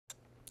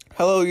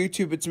Hello,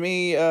 YouTube. It's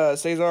me,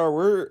 Cesar.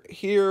 We're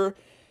here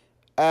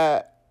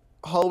at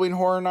Halloween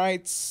Horror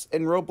Nights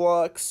in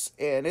Roblox,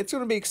 and it's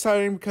gonna be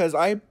exciting because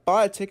I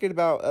bought a ticket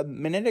about a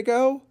minute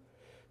ago,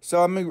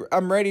 so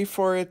I'm ready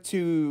for it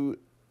to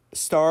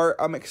start.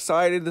 I'm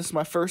excited. This is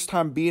my first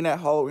time being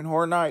at Halloween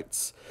Horror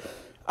Nights.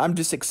 I'm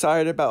just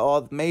excited about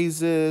all the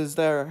mazes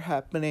that are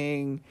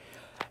happening.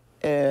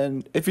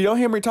 And if you don't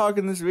hear me talk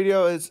in this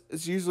video, it's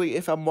usually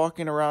if I'm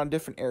walking around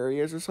different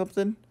areas or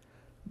something.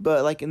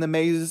 But like in the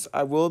mazes,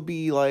 I will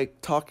be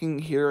like talking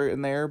here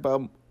and there,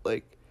 but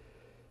like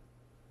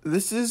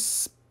this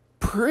is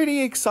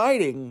pretty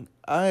exciting.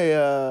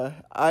 I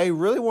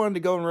really wanted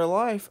to go in real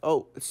life.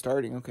 Oh, it's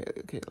starting.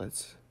 Okay,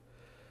 let's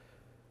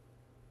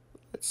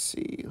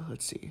see.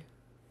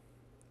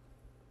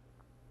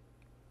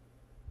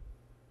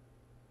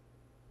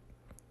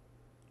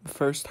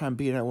 First time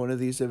being at one of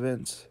these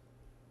events.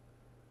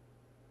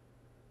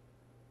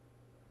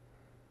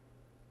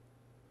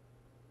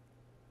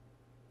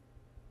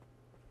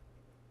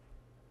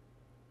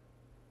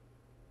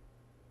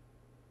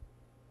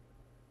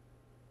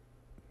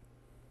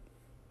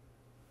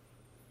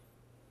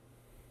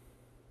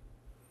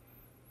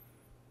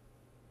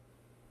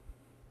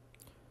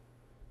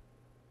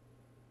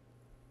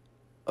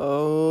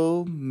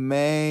 Oh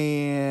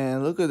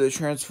man, look at the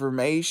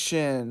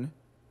transformation.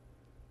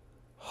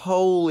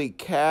 Holy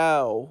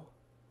cow.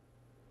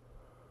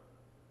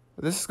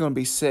 This is gonna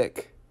be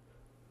sick.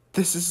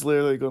 This is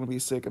literally gonna be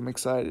sick. I'm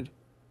excited.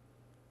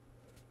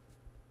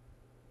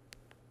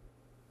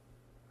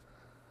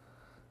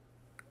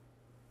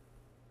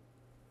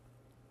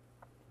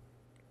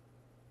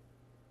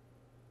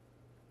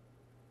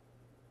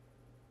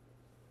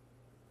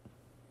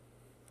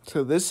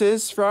 So this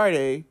is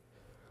Friday.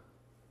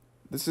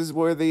 This is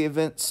where the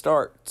event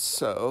starts,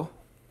 so.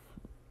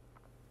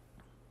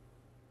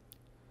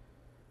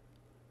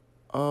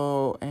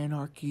 Oh,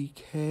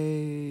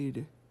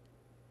 Anarchy-Cade.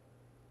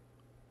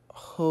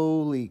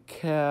 Holy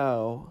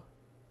cow.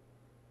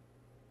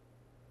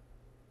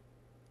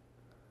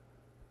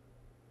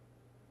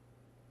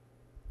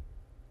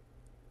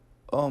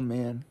 Oh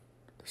man.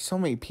 There's so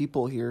many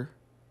people here.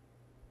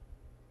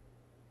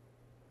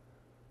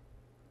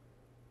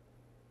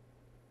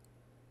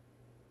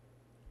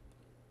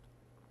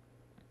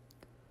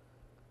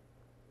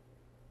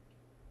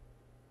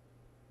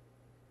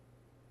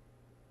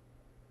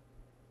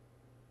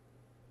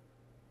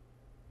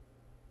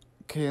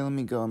 Okay, let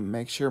me go and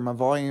make sure my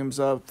volume's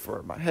up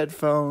for my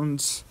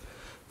headphones,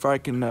 if I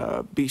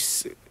can be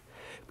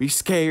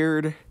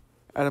scared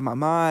out of my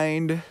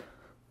mind.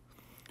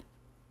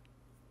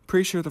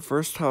 Pretty sure the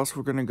first house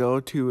we're gonna go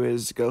to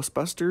is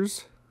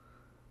Ghostbusters.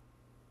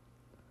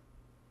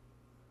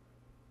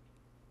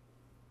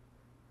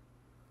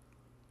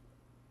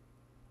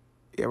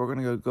 Yeah, we're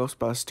gonna go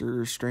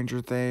Ghostbusters, Stranger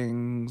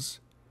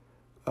Things,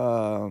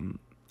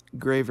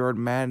 Graveyard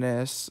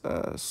Madness,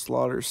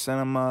 Slaughter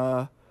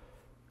Cinema,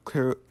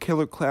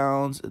 Killer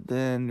Clowns, and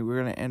then we're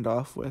gonna end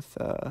off with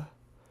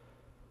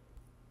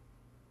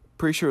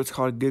pretty sure it's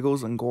called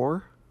Giggles and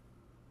Gore.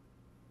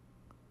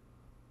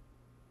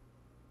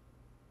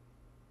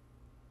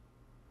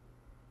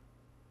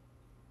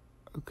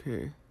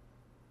 Okay.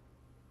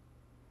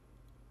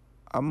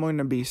 I'm going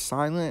to be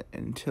silent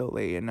until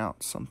they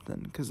announce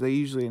something, because they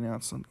usually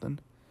announce something.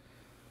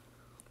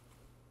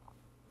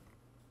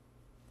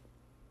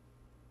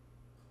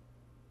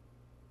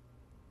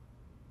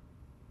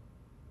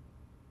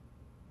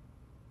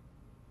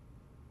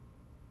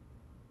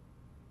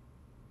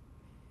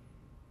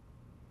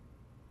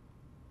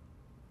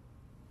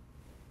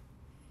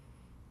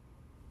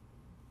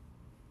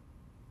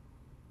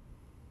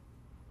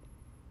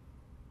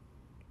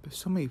 There's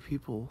so many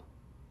people.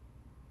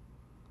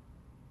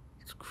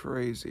 It's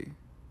crazy.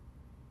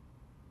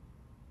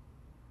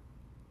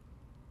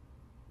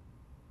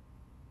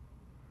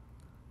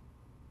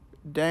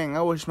 Dang,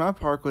 I wish my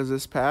park was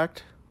this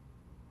packed.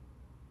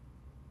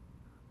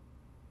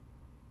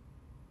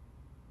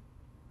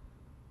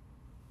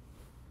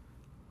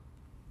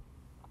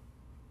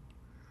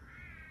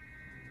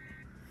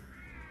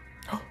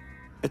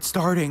 It's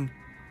starting.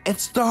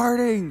 It's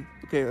starting.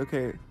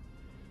 Okay.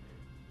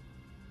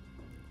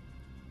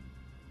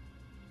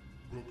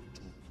 Welcome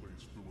to a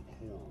place filled with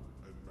horror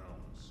and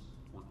malice,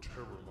 where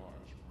terror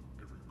lies around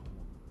every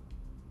corner.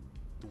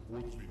 The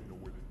world as we know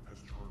it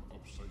has turned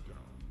upside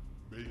down.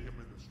 Mayhem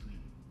in the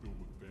street filled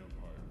with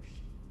vampires.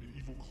 An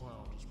evil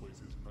clown displays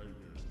his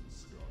nightmares in the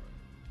sky.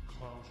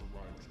 Clowns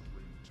arrive to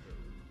rain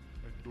terror,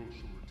 and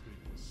ghosts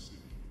overtake the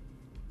city.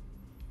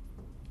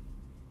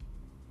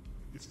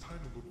 It's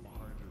time to look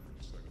behind every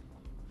second.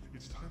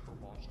 It's time for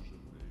monsters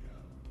and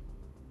mayhem.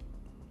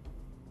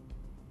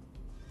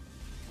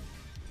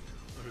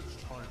 And it's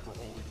time for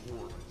Halloween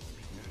Horror Nights to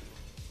begin.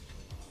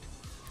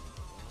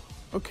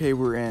 Okay,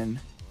 we're in.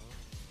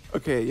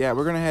 Okay, yeah,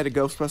 we're gonna head to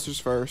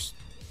Ghostbusters first.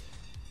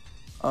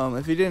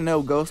 If you didn't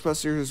know,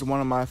 Ghostbusters is one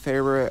of my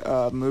favorite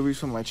movies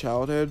from my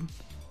childhood.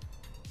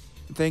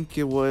 I think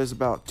it was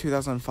about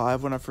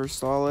 2005 when I first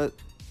saw it,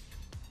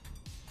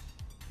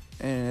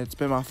 and it's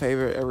been my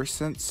favorite ever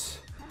since.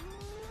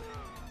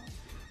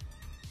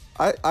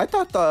 I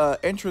thought the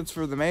entrance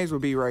for the maze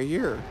would be right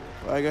here,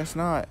 but I guess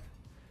not.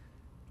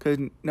 Cause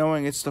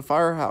knowing it's the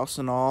firehouse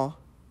and all.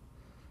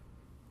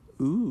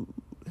 Ooh,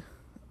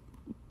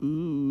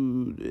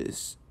 ooh,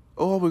 this.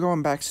 Oh, we're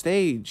going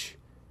backstage.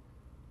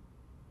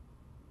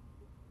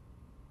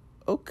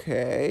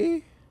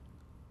 Okay.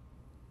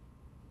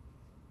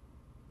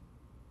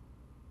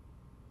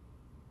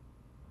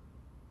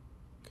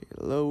 Okay,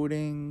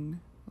 loading,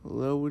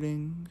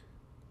 loading.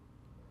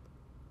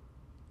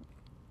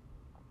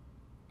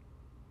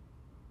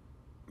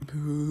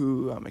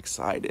 Ooh, I'm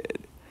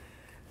excited.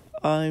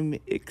 I'm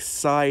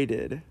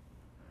excited.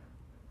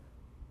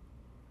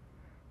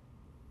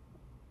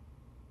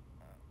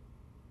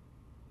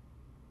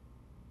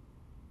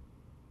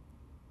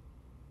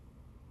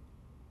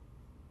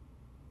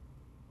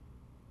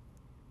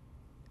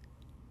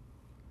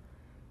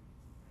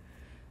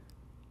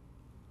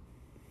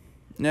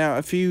 Now,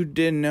 if you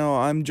didn't know,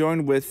 I'm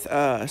joined with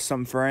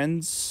some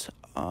friends.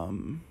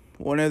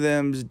 One of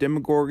them's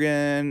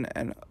Demogorgon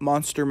and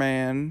Monster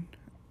Man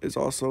is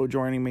also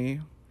joining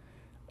me.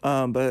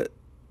 But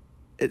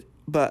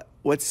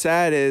what's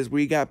sad is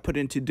we got put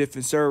into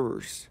different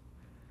servers.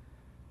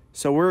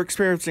 So we're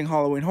experiencing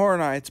Halloween Horror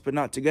Nights, but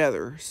not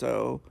together.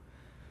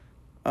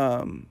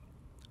 Um,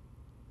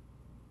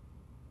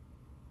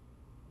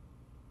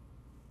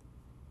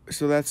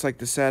 so that's like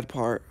the sad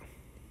part.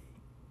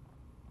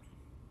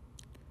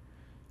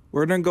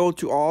 We're gonna go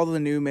to all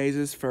the new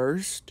mazes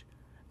first,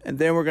 and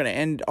then we're gonna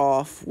end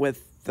off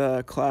with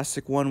the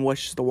classic one,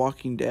 which is the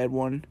Walking Dead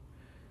one.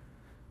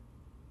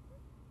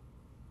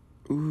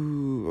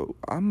 Ooh,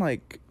 I'm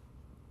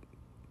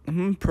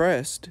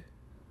impressed.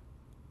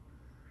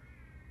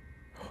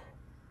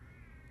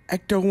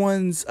 Ecto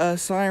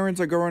 1's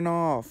sirens are going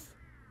off.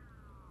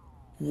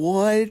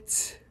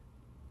 What?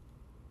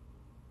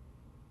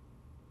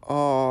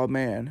 Oh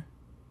man.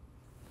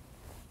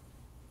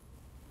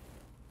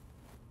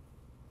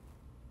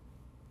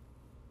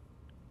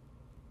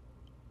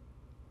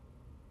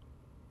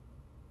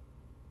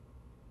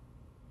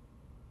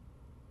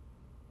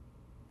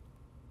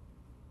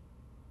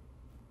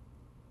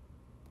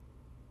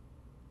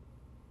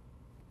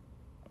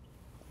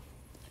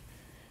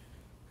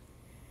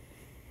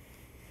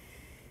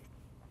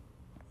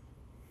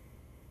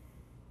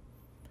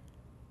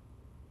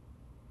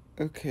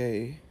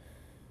 Okay.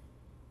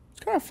 It's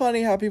kind of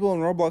funny how people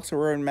in Roblox are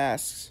wearing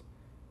masks.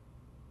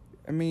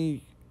 I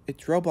mean,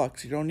 it's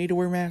Roblox. You don't need to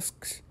wear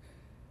masks.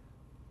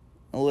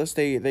 Unless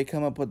they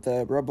come up with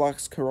the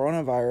Roblox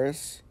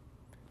coronavirus.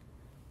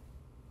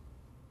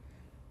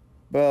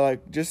 But,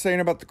 like, just saying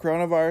about the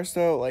coronavirus,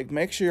 though, like,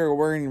 make sure you're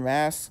wearing your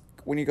mask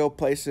when you go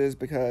places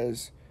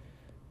because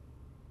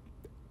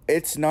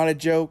it's not a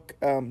joke.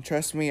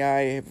 Trust me,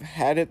 I've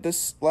had it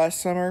this last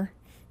summer.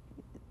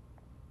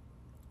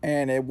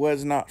 And it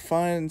was not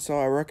fun, so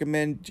I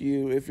recommend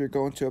you, if you're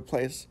going to a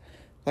place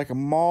like a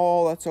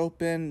mall that's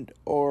open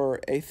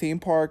or a theme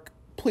park,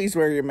 please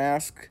wear your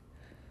mask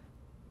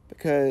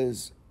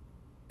because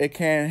it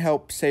can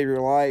help save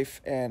your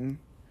life. And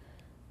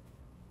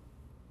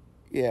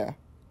yeah.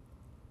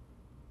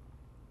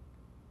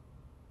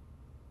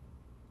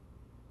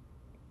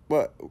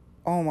 But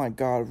oh my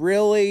god,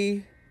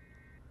 really?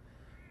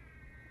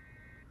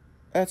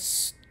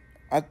 That's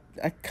I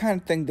kind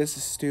of think this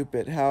is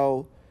stupid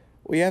how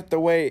we have to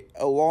wait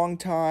a long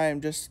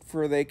time just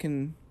for they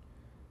can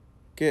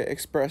get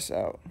express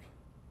out.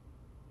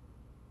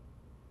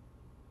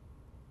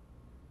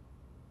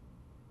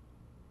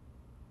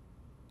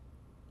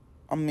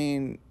 I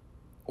mean,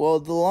 well,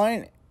 the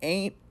line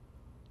ain't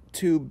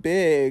too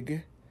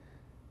big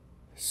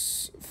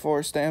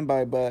for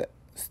standby, but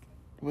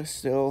we're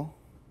still.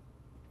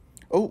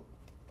 Oh,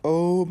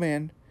 oh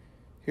man,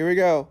 here we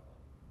go.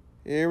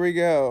 Here we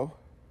go.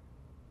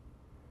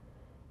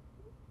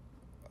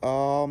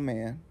 Oh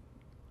man.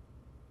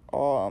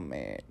 Oh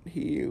man,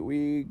 here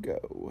we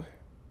go.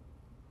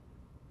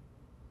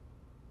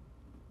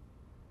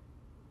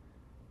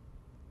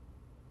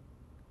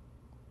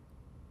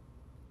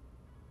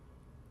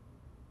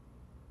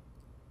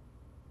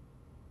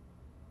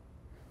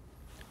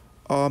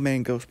 Oh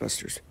man,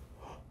 Ghostbusters.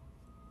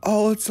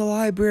 Oh, it's a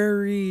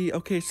library.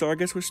 Okay, so I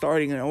guess we're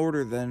starting in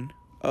order then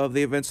of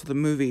the events of the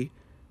movie.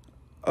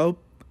 Oh,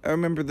 I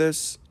remember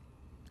this.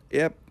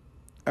 Yep,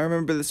 I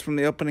remember this from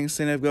the opening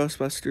scene of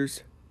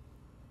Ghostbusters.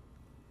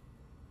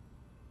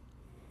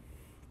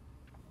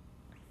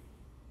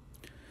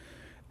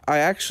 I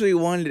actually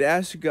wanted to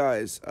ask you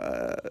guys,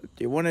 do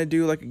you want to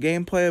do like a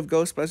gameplay of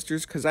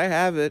Ghostbusters? Because I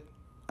have it.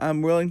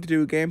 I'm willing to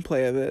do a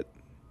gameplay of it.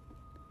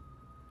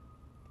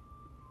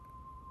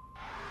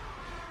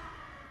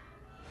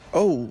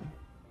 Oh.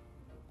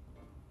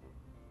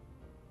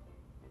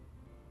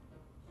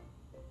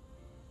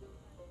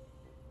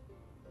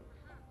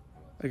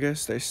 I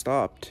guess they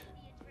stopped.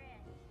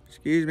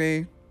 Excuse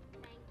me.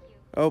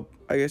 Oh,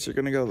 I guess you're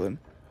gonna go then.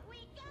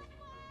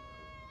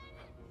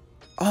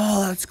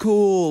 Oh, that's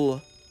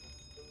cool.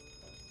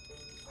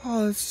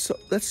 Oh,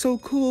 that's so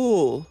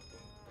cool.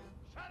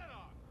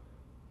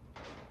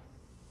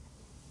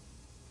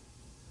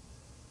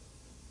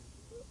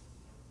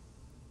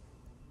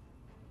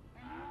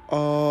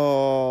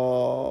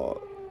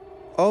 Oh.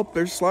 Oh,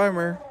 there's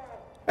Slimer.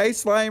 Hey,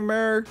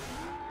 Slimer.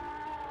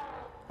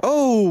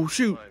 Oh,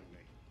 shoot.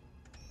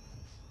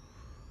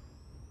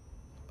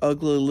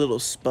 Ugly little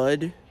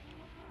spud.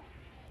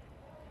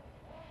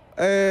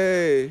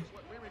 Hey.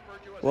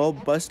 Well,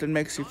 busting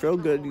makes you feel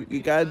good. You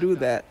gotta do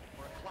that.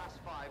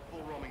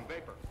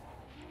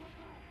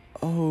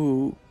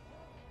 Oh.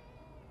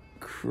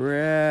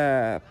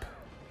 Crap.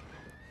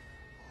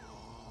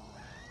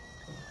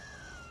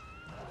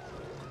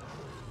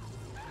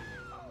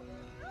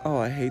 Oh,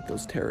 I hate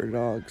those terror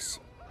dogs.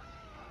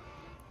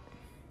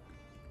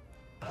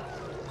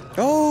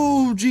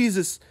 Oh,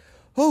 Jesus.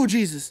 Oh,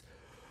 Jesus.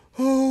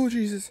 Oh,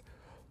 Jesus.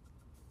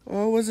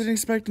 Oh, I wasn't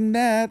expecting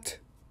that.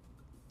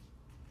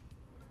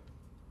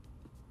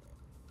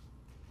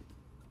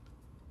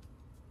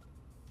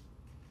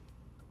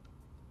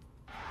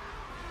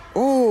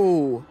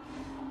 Oh.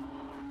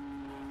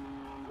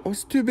 I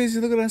was too busy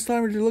looking at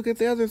Slimer to look at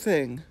the other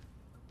thing.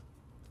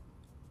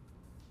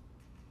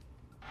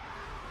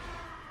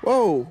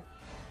 Whoa.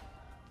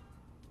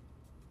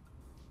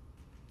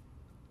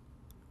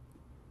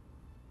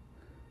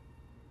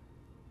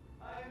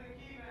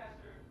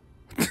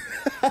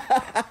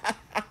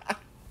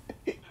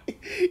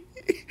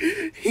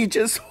 He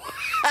just...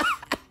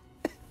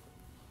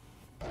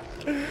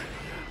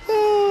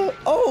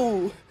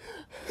 oh.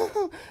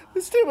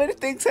 There's too many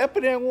things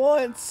happening at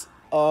once.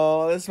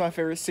 Oh, that's my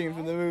favorite scene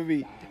from the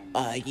movie.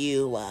 Are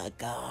you a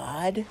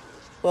god?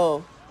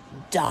 Well,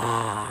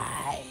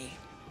 die.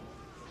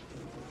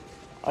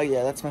 Oh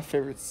yeah, that's my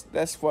favorite.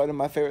 That's one of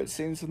my favorite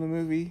scenes from the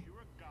movie.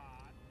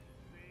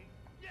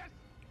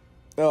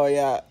 Oh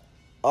yeah.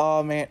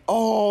 Oh man.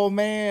 Oh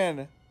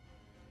man.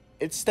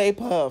 It's Stay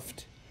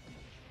Puffed.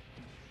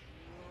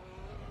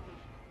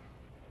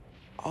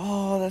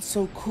 Oh, that's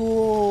so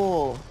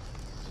cool.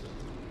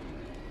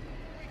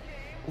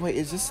 Wait,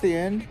 is this the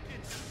end?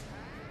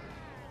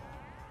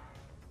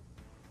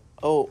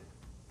 Oh.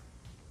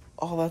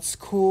 Oh, that's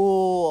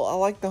cool. I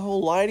like the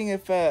whole lighting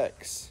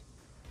effects.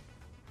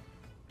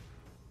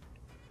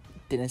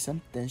 Doing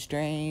something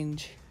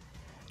strange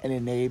in a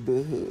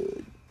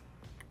neighborhood.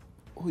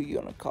 Who you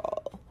gonna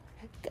call?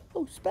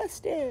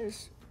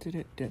 Ghostbusters.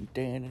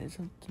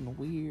 Something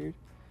weird.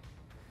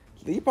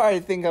 You probably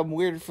think I'm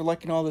weird for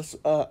liking all this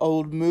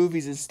old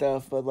movies and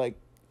stuff, but like,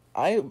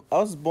 I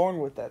was born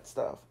with that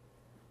stuff.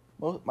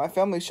 My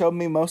family showed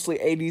me mostly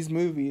 80s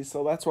movies,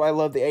 so that's why I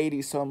love the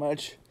 80s so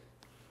much.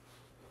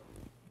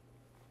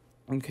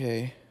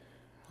 Okay.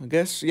 I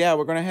guess, yeah,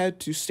 we're gonna head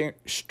to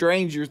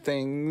Stranger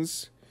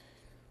Things.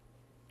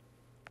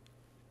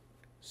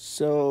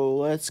 So,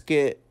 let's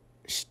get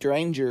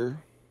stranger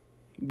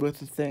with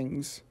the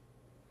things.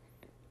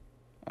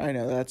 I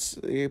know,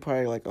 you're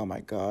probably like, oh my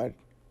god.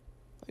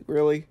 Like,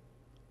 really?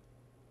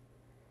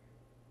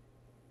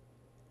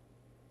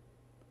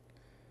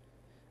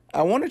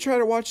 I want to try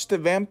to watch the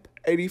Vamp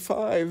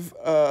 85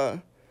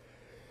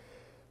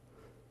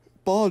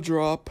 ball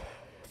drop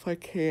if I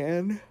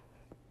can.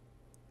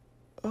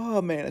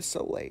 Oh man, it's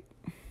so late.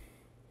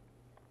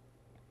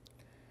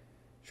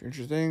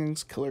 Stranger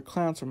Things, Killer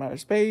Clowns from Outer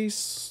Space,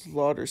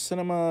 Slaughter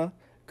Cinema,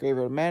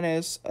 Graveyard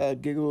Madness,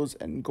 Giggles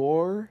and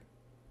Gore.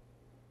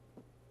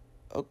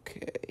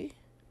 Okay.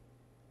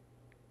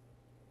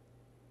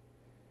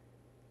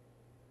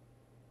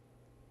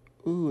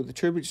 Ooh, the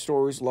tribute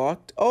store is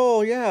locked.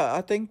 Oh yeah,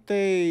 I think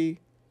pretty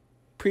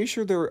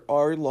sure they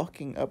are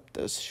locking up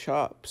the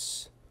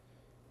shops.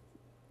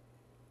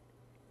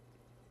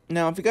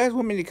 Now, if you guys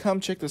want me to come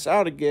check this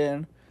out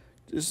again,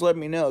 just let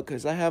me know,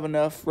 because I have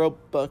enough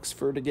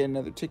Robux to get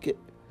another ticket.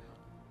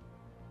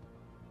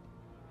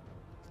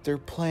 They're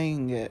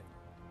playing it.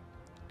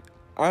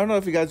 I don't know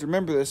if you guys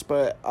remember this,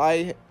 but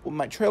when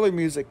my trailer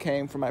music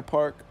came from my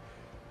park,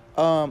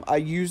 I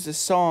used a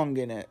song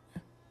in it.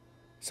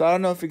 So I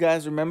don't know if you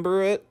guys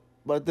remember it,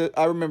 but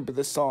I remember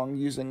the song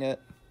using it.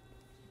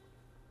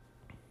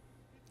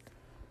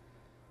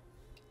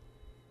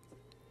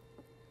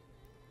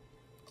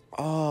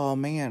 Oh,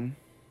 man.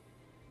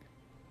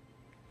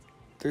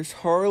 There's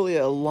hardly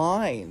a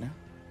line.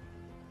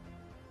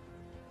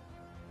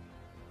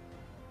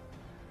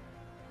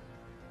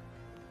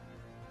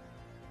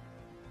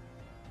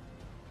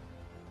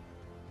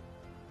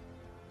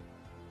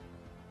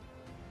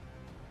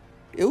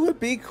 It would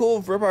be cool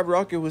if Red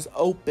Rocket was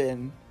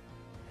open.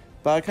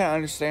 But I kind of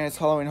understand it's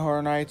Halloween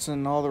Horror Nights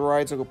and all the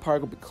rides will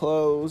probably be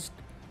closed.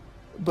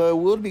 But it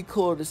would be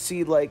cool to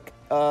see like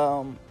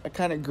a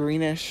kind of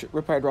greenish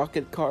Riptide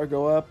Rocket car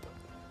go up.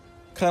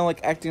 Kind of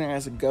like acting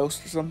as a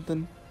ghost or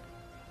something.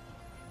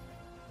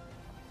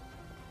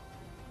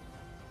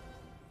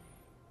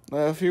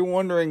 If you're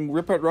wondering,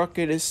 Riptide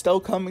Rocket is still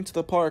coming to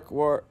the park,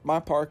 or my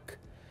park.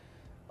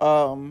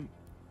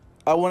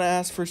 I want to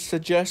ask for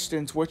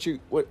suggestions, what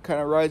kind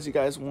of rides you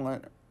guys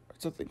want, or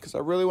something, because I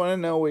really want to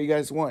know what you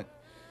guys want.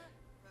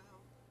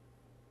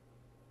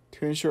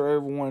 To ensure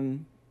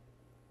everyone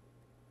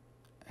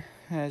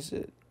has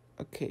it.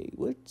 Okay,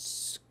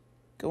 what's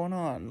going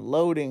on?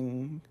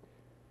 Loading.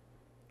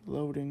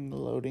 Loading.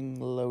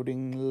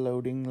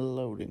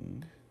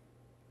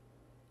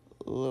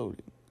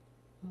 Loading.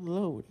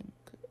 Loading.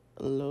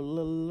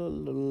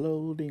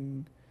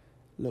 Loading.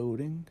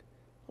 Loading.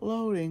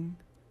 Loading.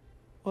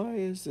 Why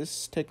is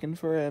this taking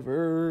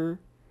forever?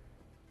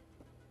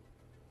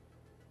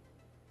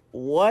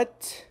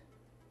 What?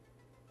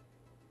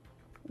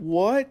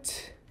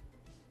 What?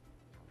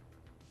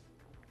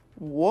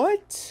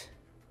 What?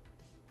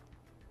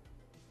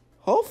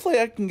 Hopefully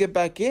I can get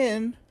back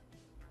in.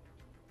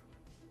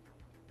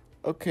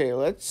 Okay,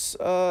 let's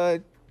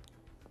load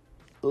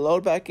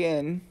back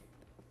in.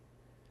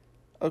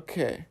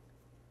 Okay.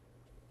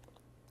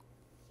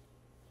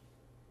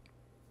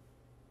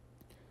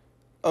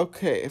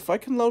 Okay, if I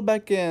can load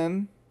back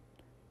in.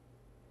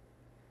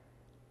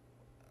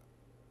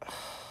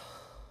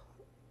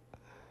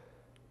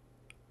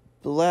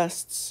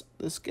 Blasts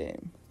this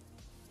game.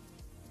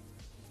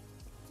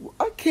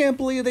 I can't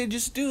believe they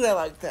just do that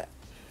like that.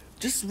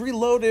 Just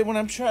reload it when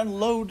I'm trying to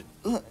load.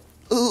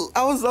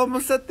 I was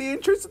almost at the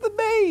entrance of the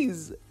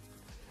maze.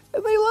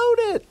 And they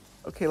load it.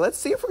 Okay, let's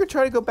see if we can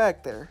try to go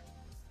back there.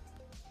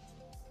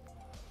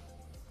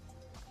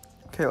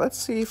 Okay, let's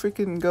see if we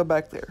can go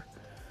back there.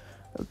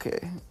 Okay,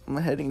 I'm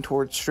heading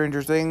towards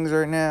Stranger Things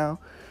right now.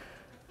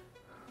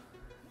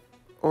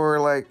 Or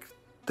like,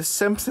 The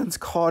Simpsons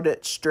called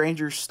it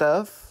Stranger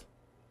Stuff.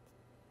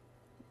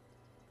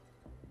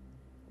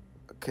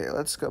 Okay,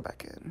 let's go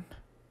back in.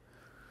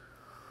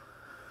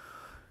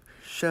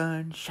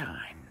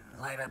 Sunshine,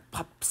 light up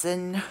pops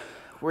in.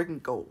 We can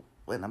go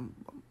when I'm.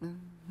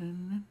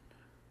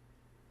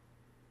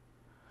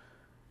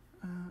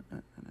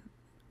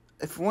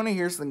 If you want to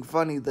hear something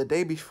funny, the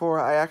day before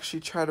I actually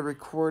tried to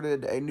record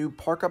a new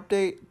park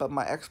update, but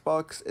my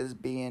Xbox is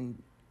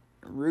being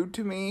rude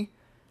to me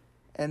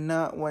and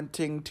not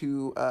wanting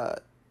to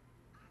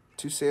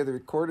save the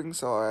recording,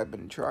 so I've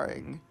been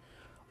trying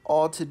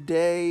all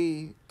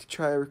today to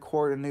try to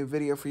record a new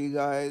video for you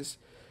guys.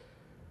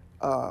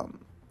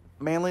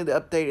 Mainly the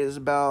update is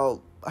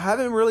about, I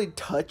haven't really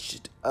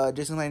touched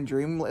Disneyland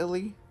Dream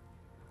lately.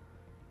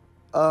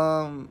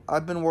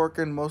 I've been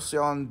working mostly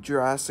on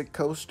Jurassic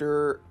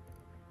Coaster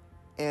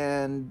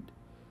and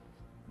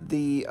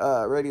the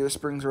Radio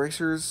Springs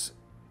Racers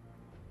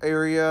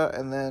area,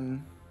 and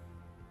then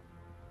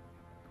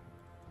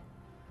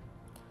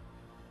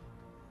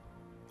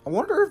I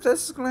wonder if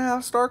this is going to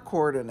have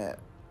Starcourt in it.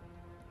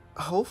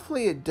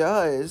 Hopefully it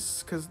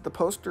does, because the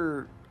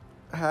poster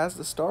has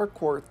the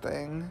Starcourt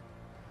thing.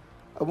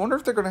 I wonder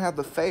if they're going to have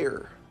the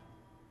fair.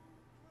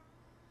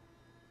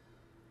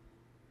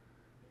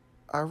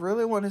 I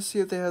really want to see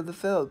if they have the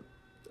fair.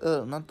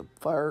 Not the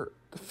fire.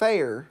 The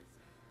fair.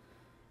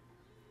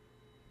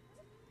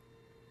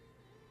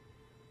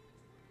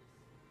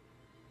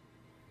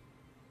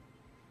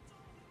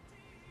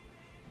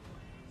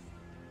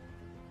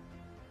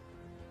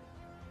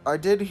 I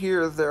did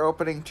hear they're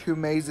opening 2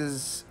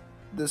 mazes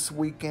this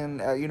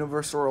weekend at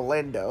Universal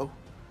Orlando.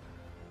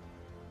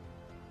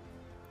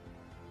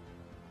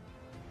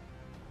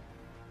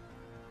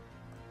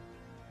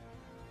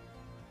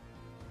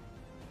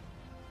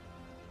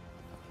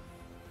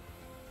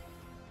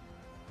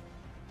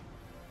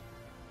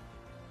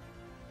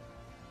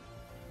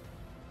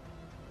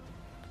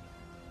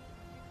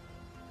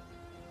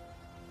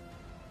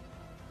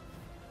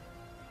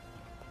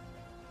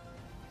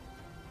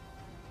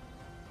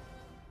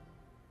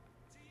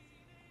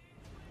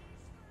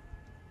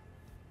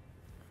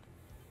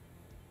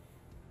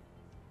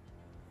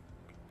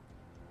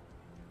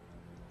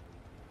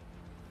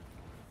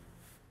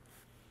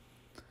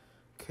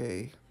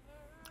 Okay.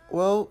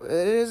 Well,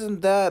 it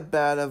isn't that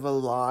bad of a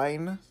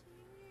line.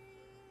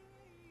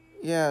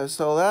 Yeah,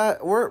 so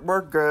that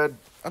we're good.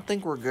 I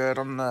think we're good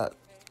on that.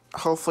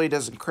 Hopefully it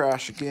doesn't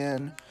crash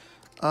again.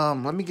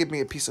 Let me give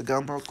me a piece of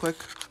gum real quick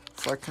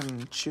so I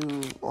can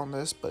chew on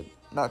this, but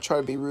not try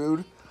to be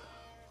rude.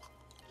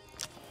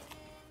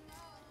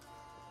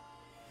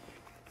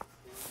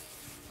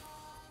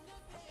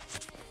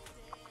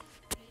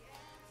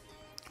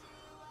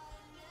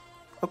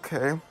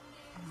 Okay.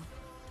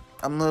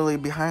 I'm literally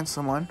behind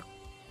someone.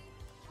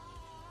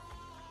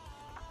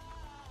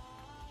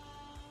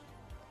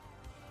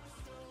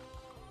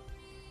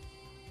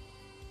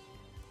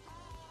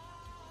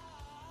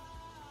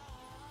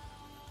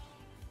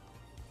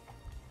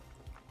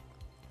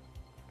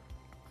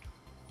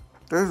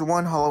 There's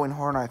one Halloween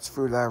Horror Nights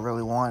food that I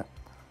really want.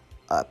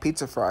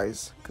 Pizza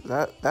fries.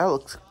 Cause that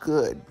looks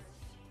good.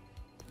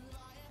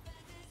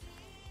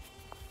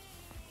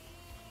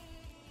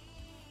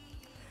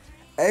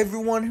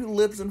 Everyone who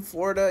lives in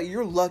Florida,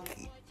 you're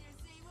lucky.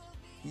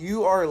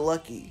 You are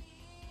lucky.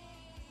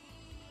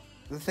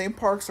 The theme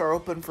parks are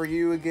open for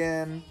you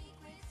again.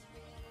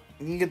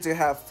 And you get to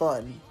have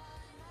fun.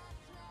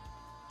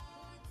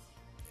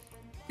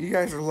 You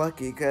guys are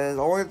lucky, because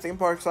the only theme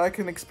parks I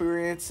can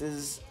experience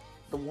is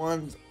the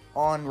ones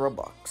on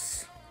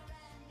Roblox.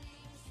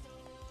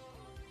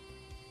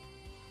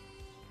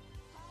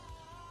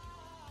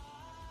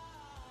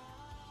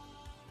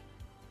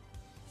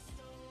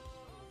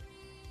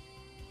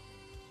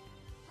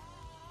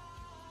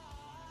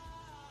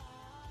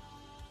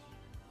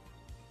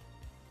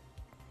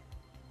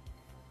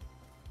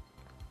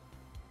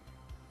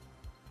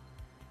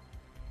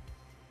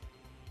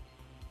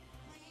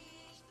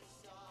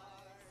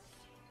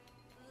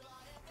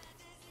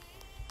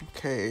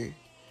 Okay.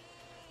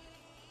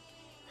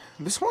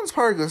 This one's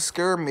probably gonna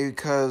scare me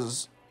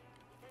because,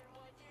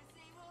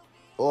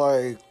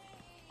 like,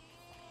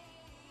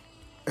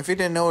 if you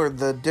didn't know,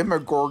 the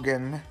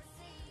Demogorgon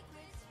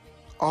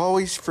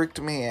always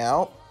freaked me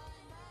out.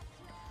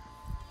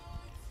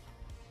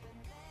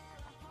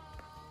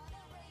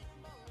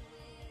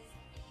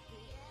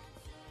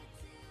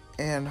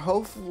 And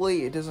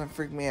hopefully it doesn't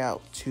freak me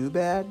out too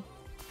bad.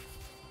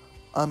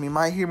 You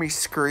might hear me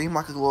scream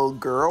like a little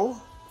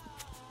girl.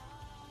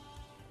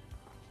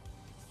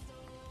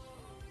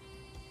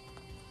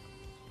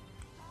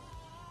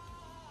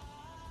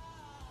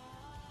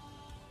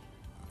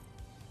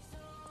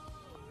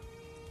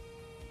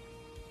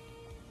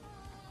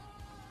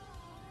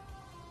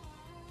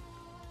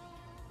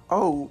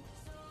 Oh.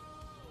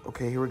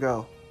 Okay, here we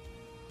go.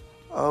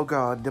 Oh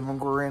god,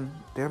 Demogorgon.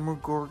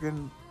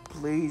 Demogorgon,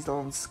 please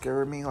don't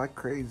scare me like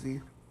crazy.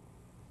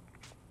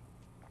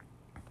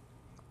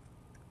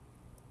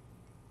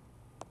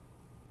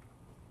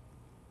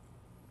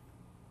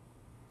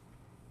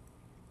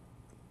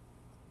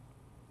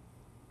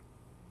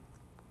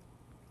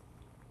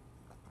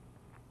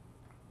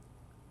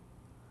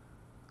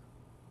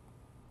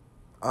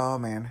 Oh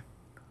man.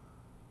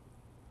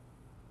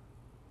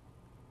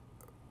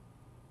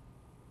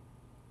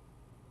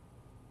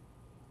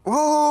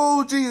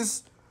 Oh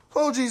Jesus.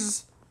 Oh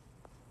Jesus.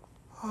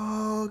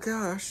 Oh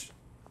gosh.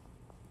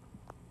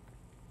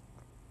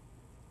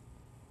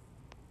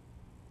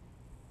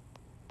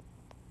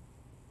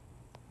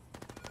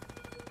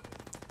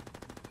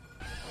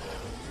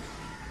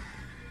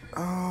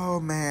 Oh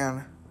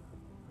man.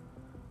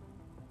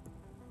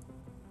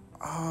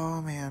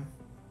 Oh man.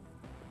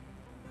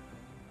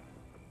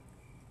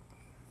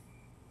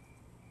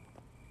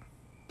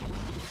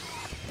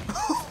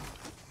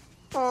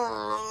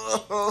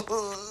 Oh,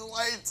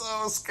 why it's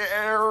so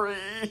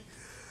scary?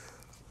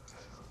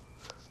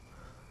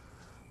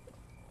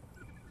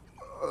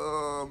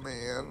 Oh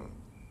man.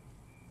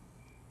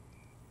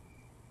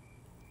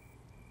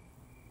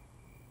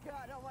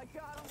 God, oh my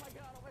god, oh my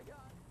god, oh my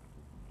god.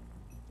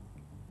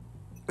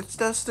 It's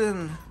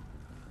Dustin.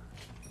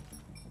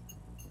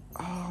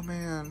 Oh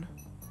man.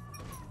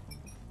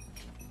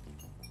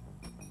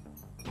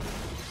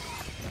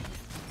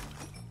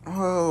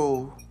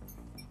 Oh.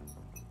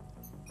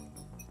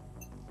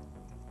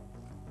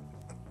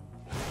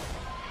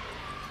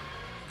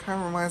 Kind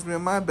of reminds me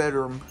of my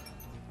bedroom.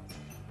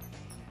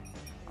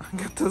 I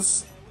got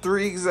those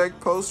 3 exact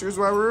posters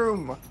in my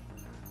room.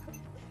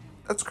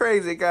 That's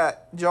crazy.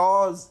 Got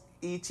Jaws,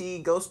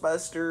 E.T.,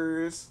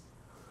 Ghostbusters.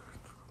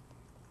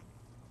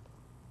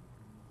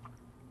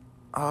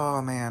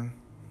 Oh man.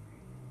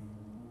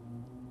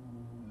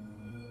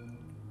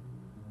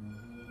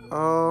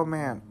 Oh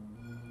man.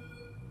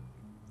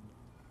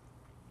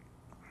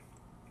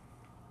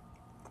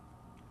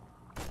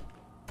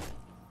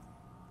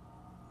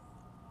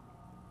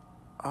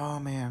 Oh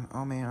man.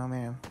 Oh man. Oh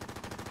man.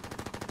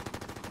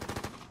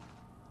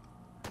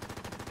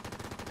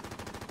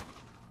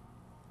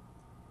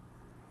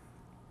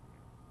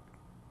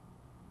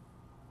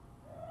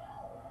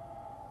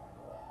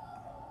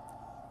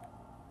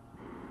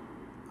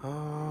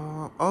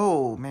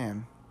 Oh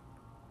man.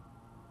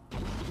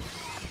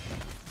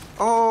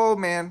 Oh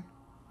man.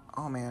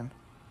 Oh man.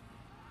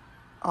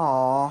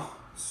 Oh,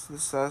 this is the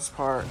saddest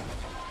part.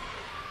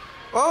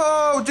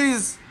 Oh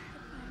jeez.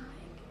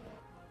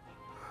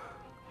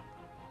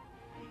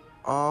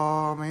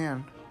 Oh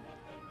man.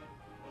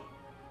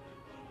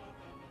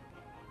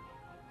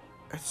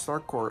 It's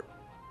Starcourt.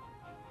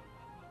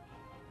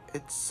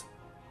 It's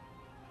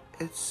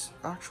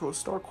actual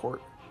Starcourt.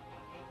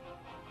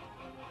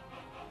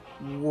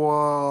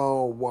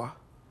 Whoa.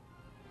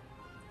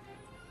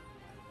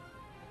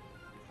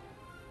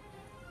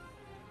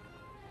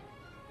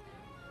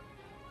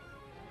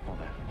 All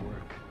that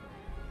work,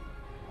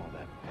 all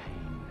that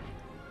pain,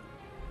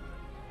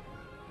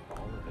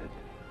 all of it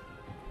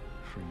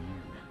for you.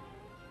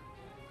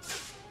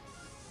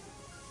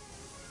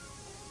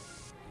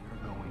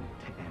 You're going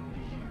to end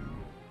you.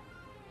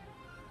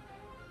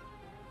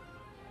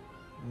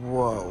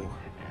 Whoa. You're going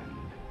to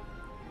end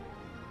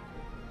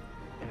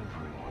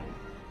everyone.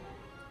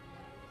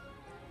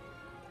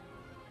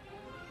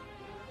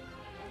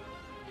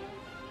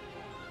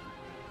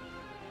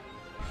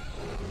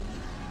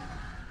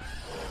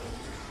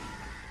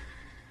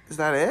 Is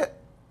that it?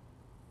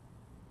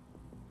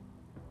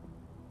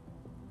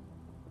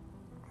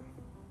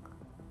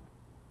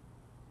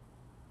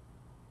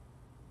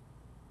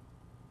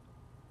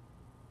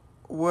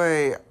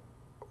 Wait.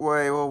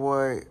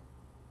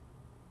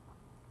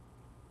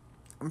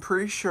 I'm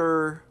pretty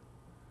sure.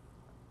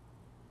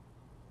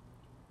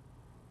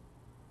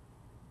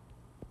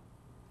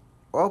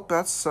 Well,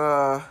 that's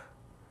my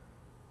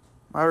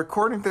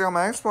recording thing on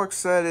my Xbox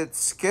said it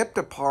skipped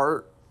a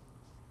part.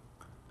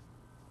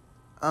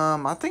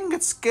 I think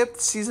it skipped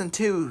season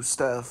 2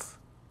 stuff.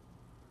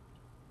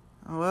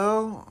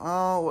 Well,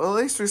 at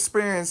least we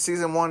experienced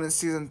season 1 and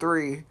season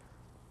 3.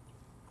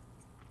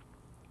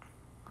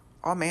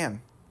 Oh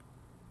man.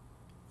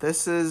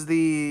 This is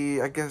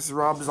the, I guess,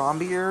 Rob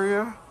Zombie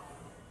area.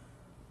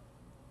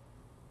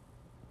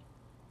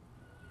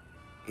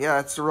 Yeah,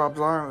 it's the Rob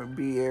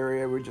Zombie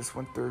area we just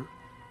went through.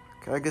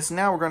 Okay, I guess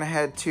now we're gonna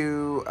head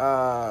to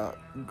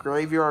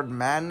Graveyard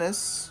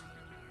Madness.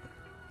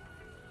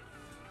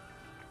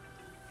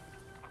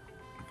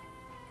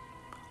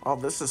 Oh,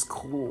 this is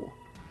cool.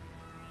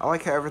 I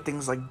like how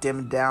everything's like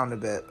dimmed down a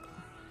bit.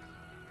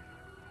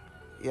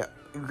 Yeah,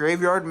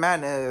 Graveyard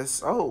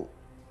Madness. Oh,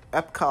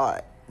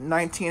 Epcot,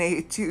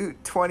 1982,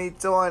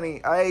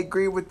 2020. I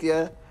agree with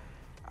you.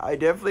 I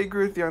definitely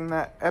agree with you on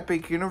that.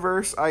 Epic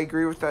Universe, I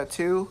agree with that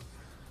too.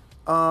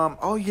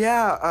 Oh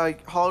yeah,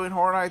 Halloween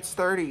Horror Nights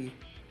 30.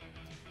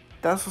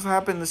 That's what's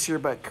happened this year,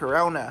 but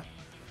Corona.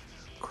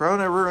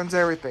 Corona ruins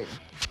everything.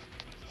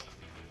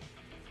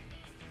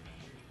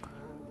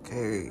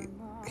 Okay,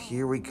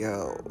 here we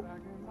go.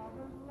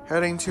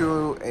 Heading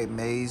to a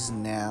maze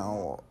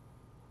now.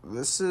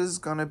 This is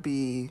gonna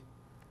be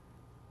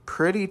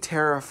pretty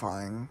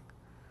terrifying.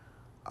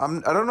 I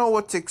don't know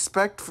what to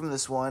expect from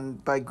this one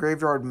by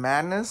Graveyard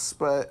Madness,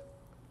 but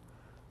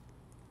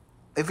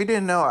if you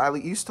didn't know, I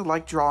used to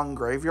like drawing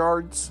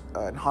graveyards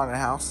and haunted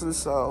houses,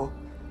 so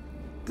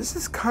this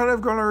is kind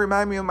of going to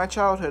remind me of my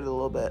childhood a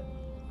little bit.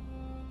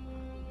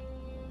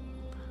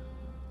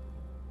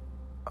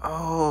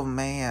 Oh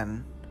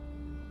man.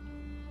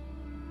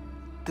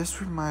 This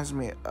reminds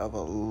me of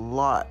a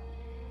lot.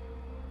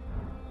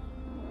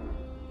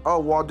 Oh,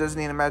 Walt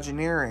Disney and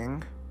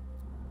Imagineering.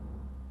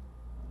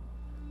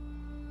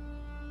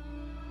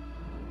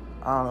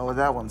 I don't know what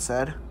that one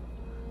said.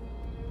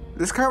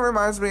 This kind of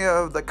reminds me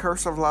of The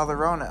Curse of La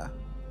Llorona.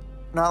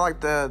 Not like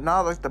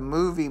the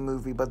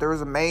movie, but there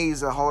was a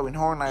maze at Halloween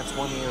Horror Nights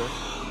one year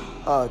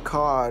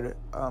called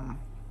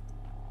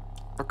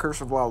The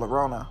Curse of La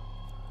Llorona.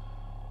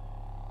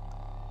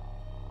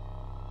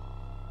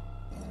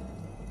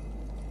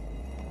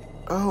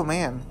 Oh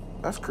man,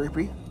 that's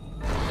creepy.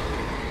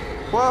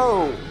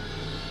 Whoa!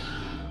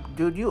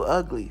 Dude, you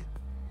ugly.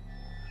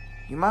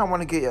 You might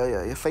want to get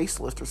a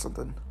facelift or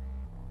something.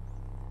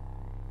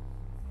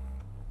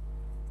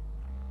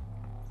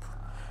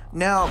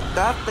 Now,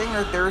 that thing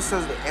right there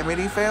says the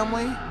Amity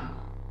family.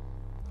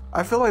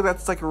 I feel like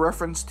that's like a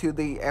reference to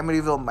the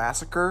Amityville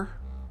Massacre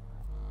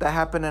that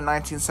happened in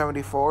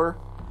 1974.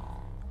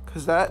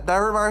 Because that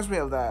reminds me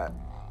of that.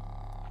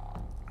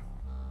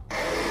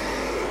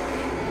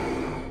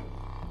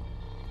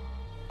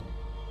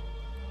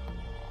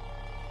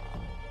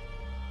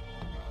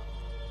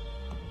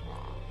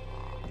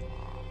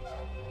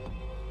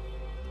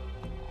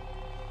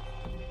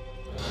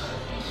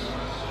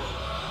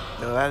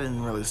 No, that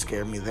didn't really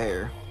scare me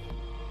there.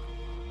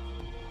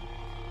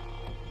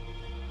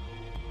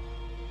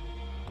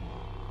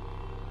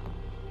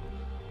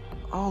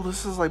 Oh,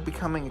 this is like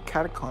becoming a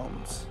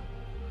catacombs.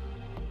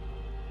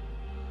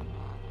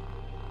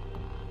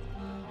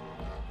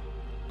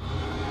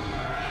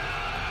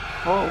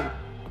 Oh.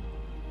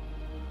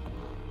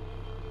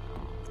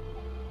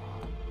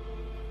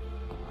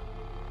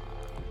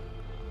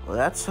 Well,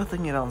 that's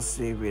something you don't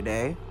see every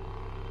day.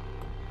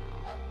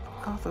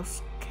 Look at all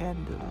those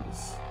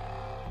candles.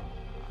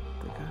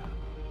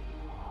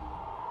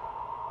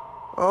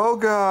 Oh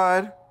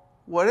God,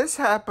 what is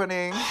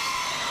happening?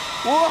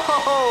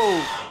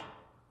 Whoa!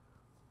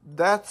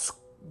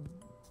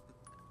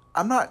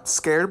 I'm not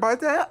scared by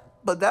that,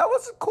 but that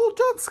was a cool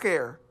jump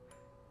scare.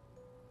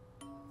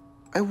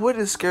 I would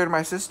have scared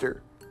my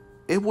sister.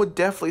 It would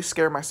definitely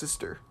scare my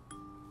sister.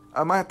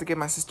 I might have to get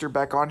my sister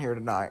back on here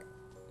tonight.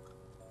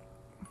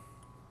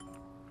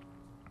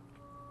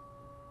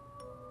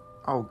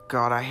 Oh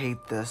God, I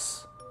hate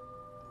this.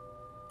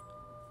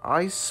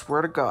 I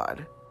swear to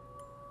God.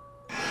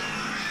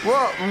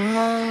 Whoa!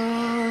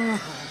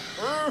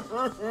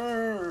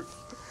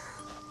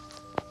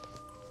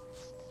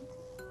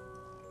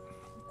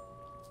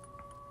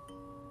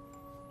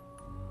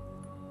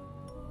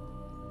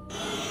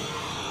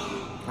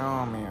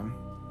 Oh man.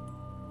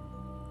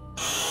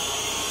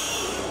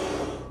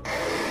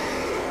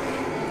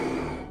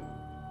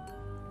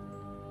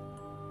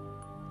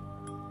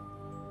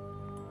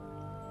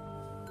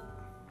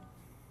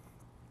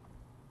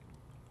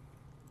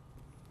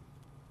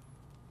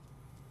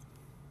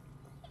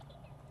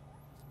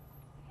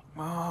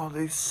 Oh,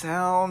 these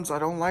sounds. I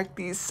don't like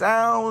these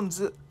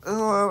sounds.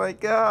 Oh my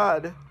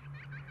God.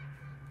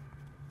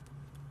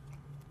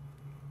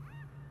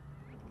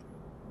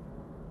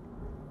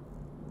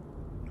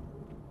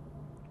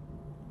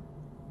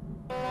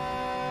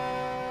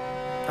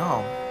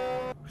 Oh,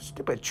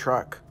 stupid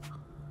truck.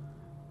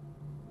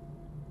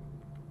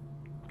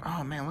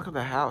 Oh man, look at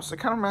the house. It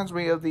kind of reminds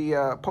me of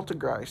the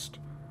Poltergeist.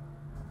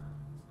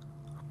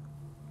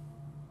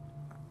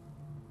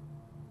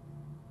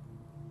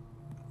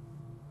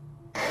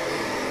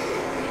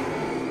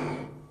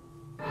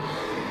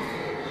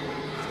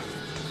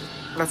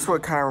 That's what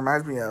it kind of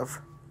reminds me of.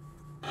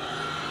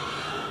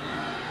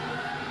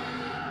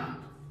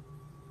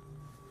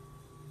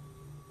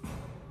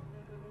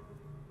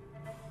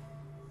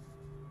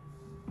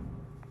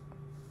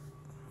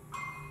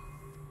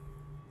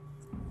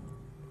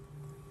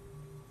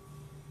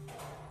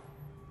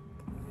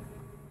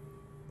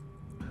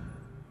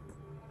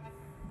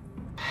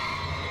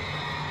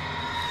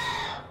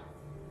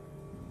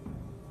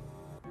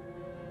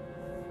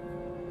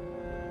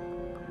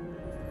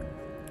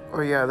 Oh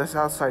yeah, this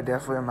outside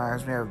definitely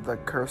reminds me of the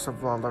Curse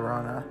of La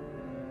Llorona.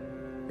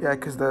 Yeah,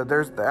 because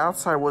the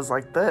outside was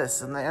like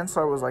this, and the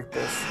inside was like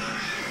this.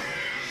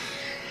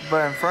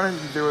 But in front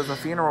of you, there was a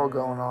funeral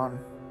going on.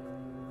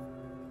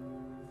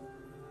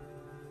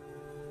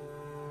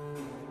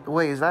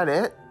 Wait, is that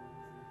it?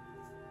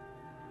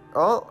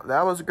 Oh,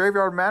 that was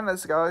Graveyard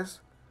Madness,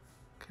 guys.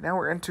 Okay, now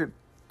we're into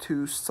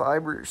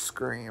Cyber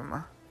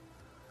Scream.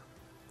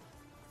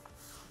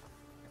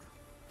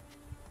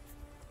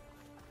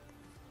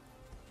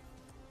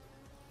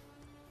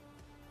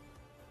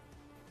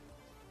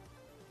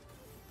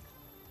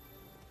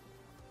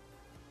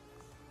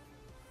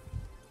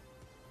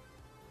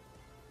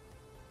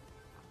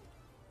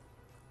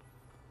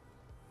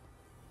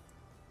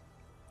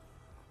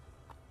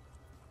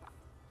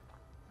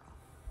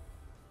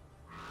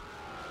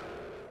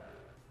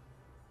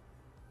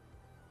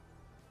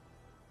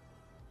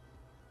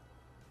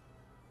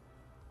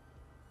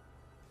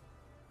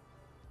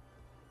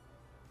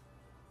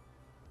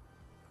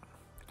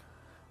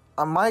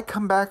 I might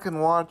come back and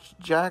watch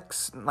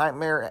Jack's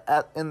Nightmare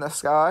in the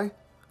Sky.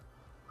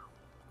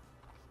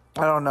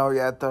 I don't know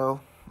yet,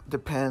 though.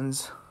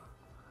 Depends.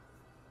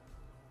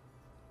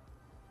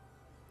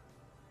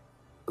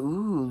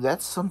 Ooh,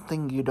 that's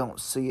something you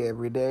don't see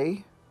every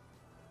day.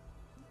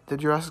 The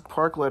Jurassic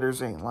Park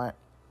letters ain't lit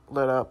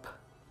up.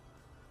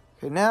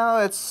 Okay, now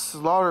it's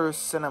Slaughter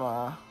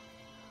Cinema.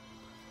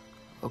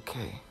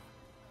 Okay.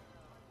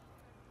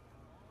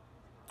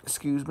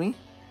 Excuse me?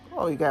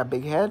 Oh, you got a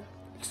big head?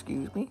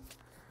 Excuse me?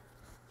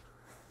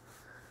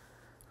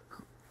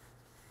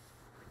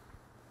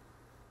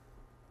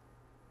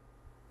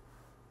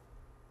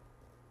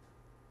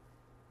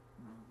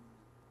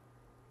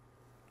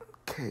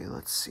 Okay,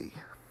 let's see.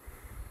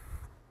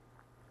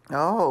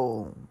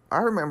 Oh, I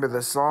remember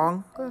this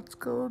song. Let's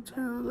go to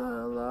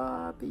the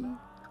lobby.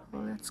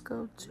 Let's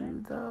go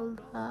to the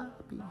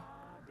lobby.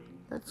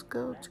 Let's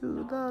go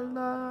to the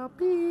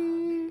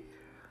lobby.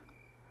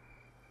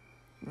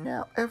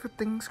 Now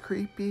everything's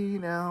creepy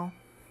now.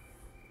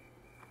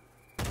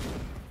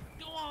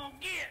 Go on,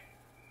 get!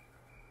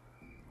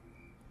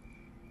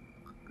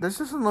 This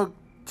doesn't look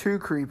too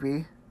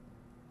creepy.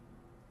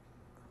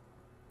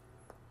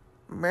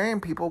 Man,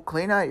 people,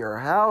 clean out your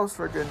house,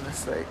 for goodness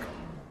sake.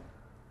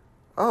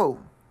 Oh.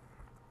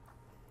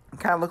 It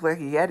kind of look like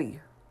a Yeti.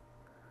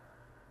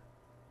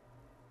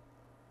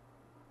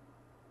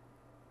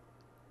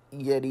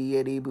 Yeti,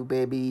 Yeti, boo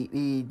baby,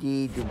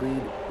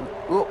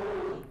 oh,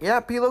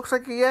 yep, he looks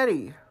like a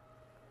Yeti.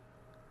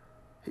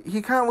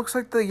 He kind of looks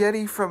like the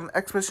Yeti from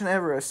Expedition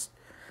Everest.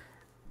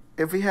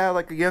 If he had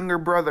like a younger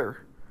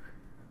brother.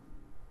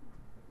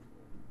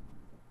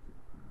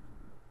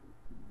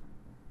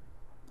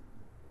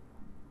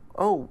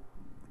 Oh.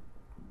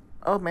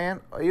 Oh man,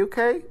 are you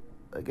okay?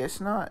 I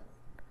guess not.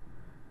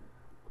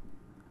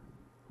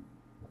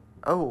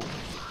 Oh,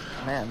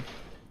 man.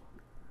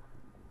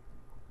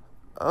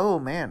 Oh,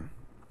 man.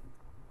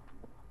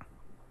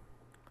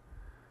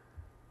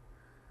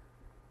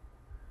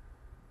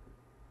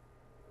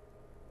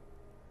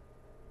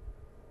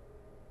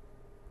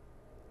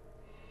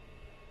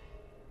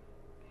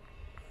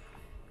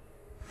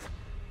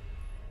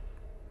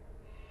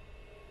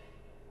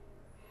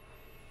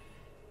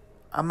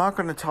 I'm not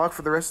going to talk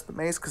for the rest of the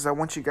maze because I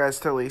want you guys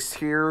to at least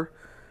hear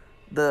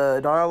the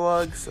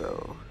dialogue.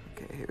 So,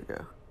 okay, here we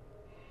go.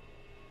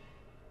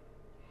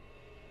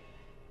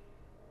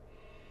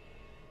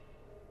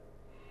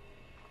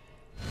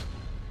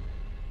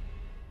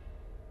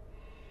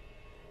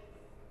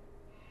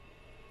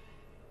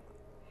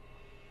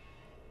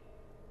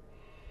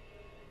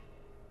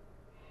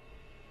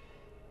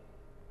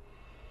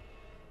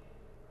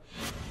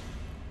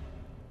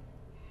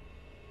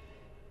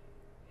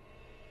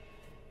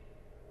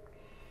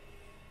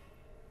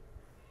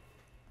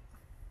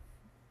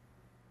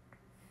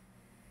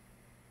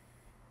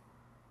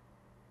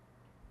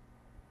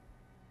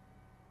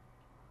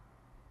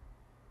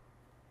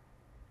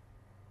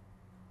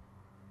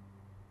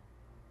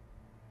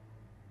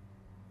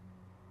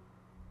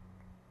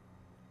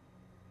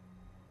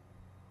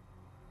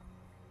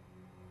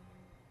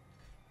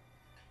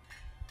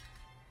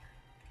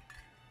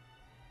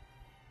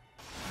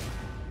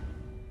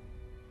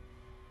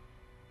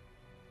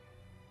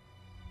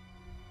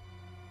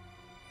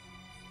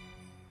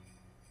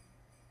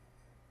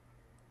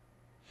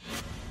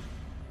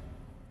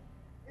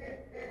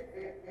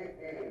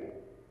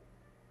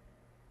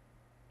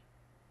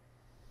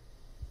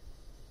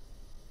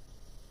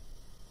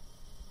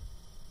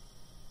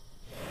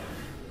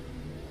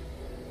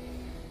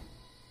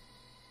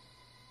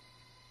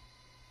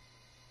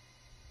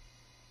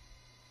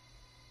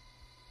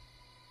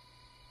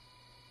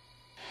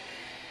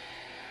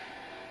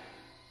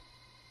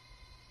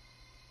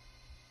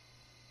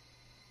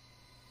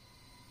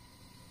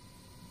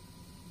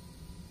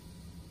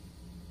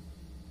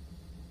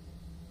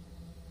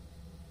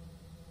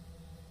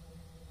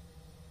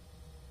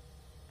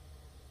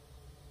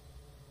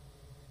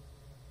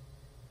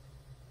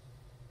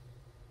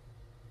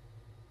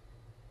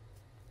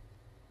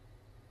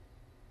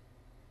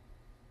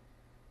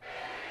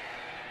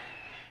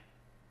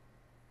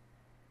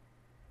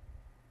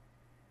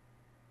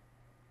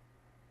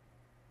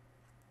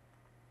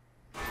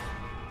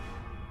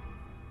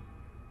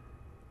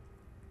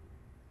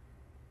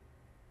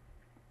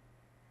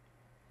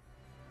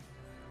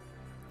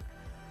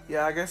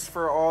 Yeah, I guess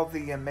for all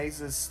the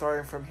mazes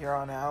starting from here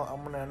on out,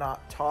 I'm gonna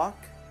not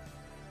talk,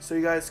 so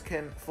you guys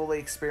can fully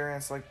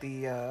experience like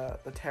the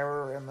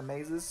terror and the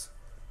mazes.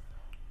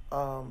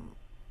 Um,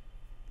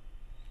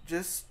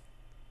 just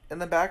in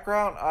the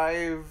background,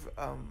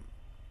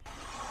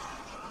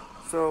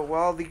 so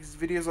while these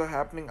videos are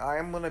happening, I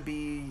am gonna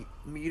be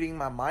muting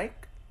my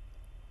mic,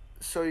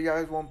 so you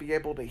guys won't be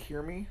able to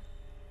hear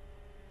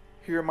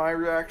my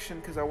reaction,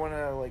 because I want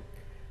to like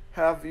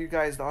have you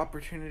guys the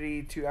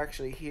opportunity to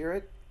actually hear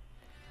it.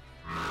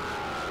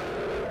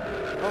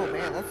 Oh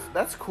man,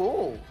 that's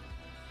cool.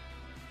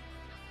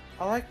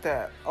 I like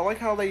that. I like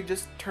how they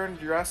just turned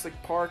Jurassic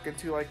Park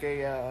into like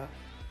an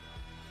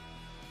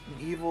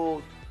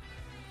evil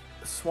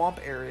swamp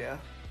area.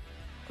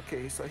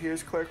 Okay, so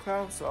here's Clear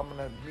Cloud, so I'm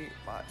gonna mute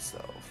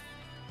myself.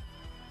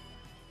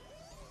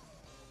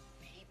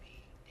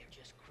 Maybe they're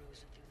just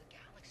cruising through the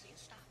galaxy and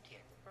stopped here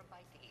for a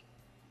bite to eat.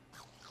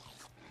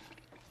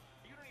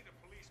 You don't need a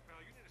police pal,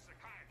 you need a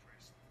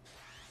psychiatrist.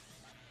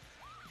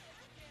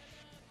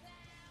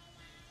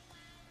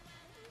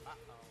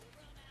 Uh-oh.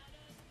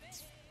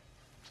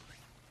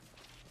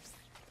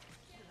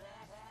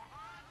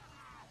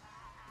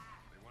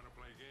 They want to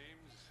play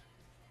games?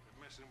 They're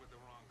messing with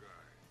the wrong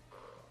guy.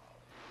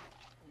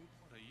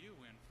 What are you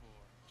in for?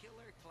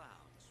 Killer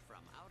clowns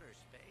from outer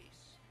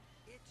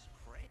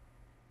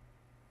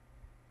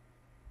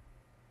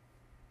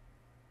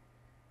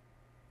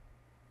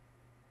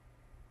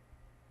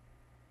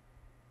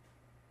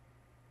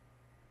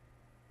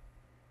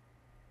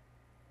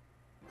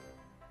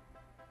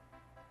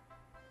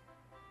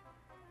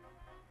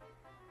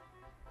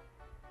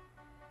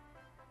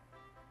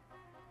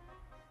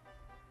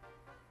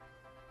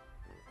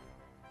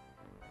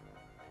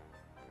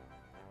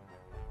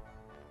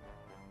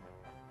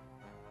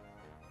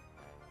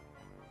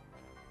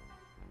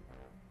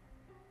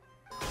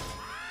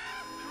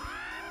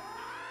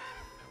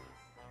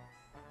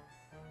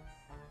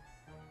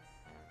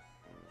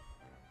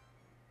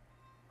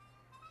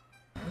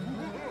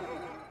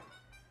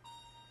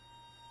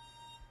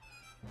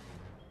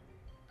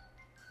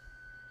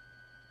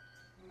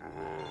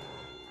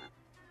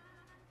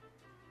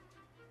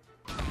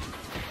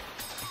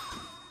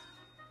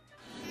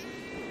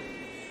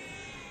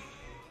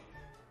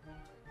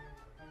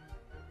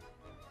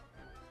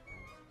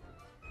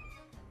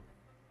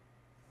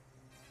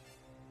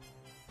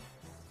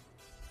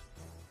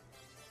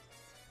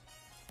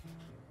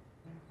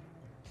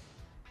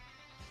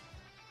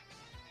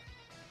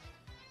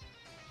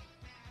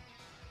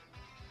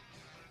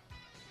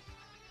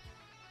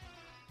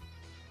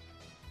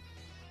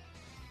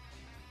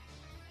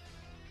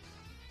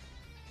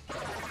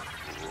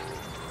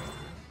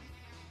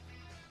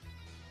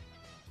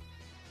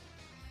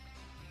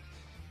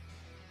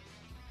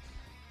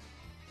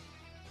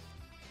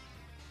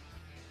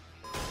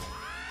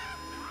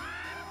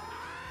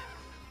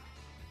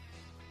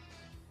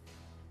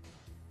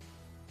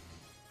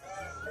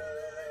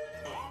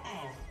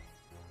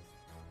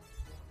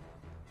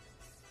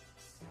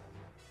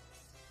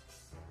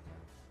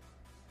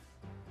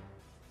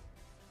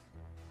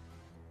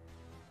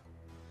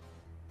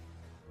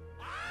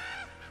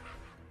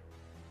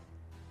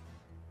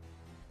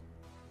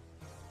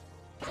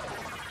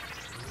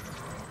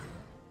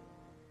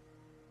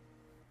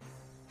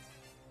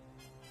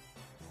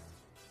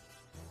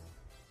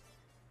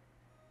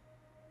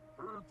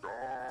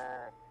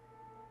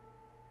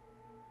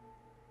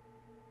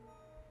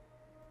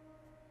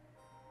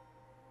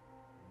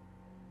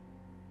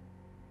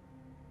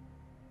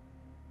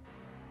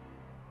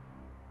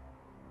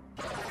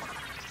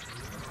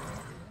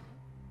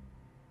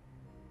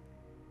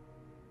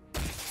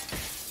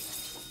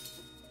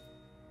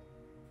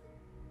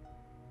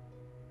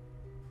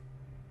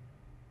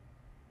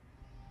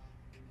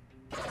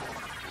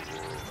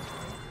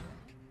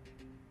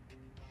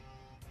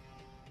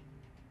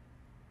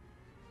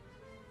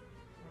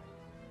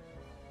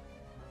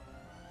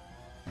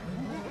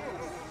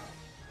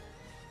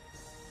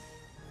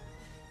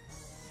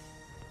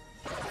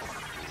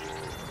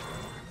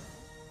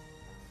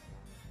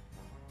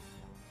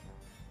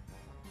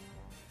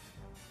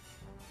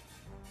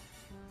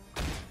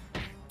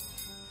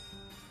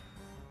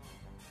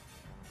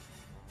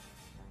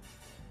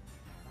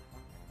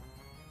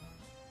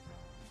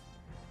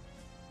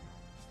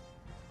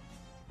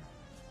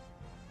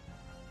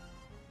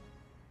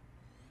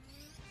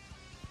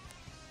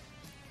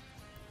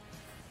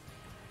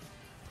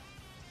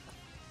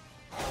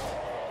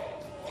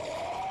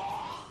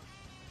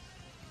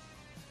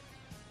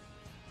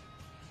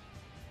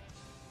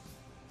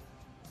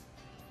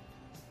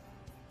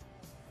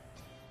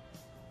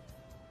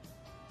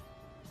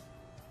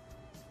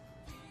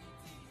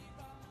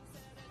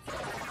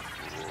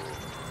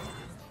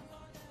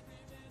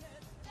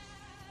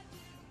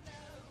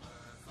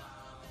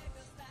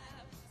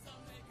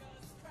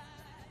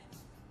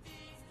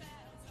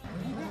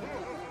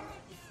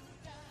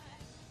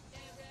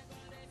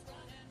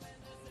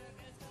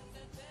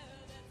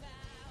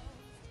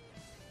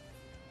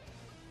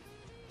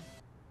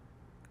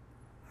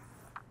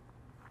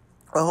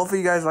Well,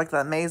 hopefully you guys like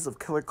that maze of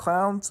killer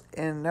clowns,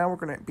 and now we're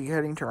going to be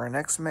heading to our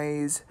next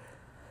maze.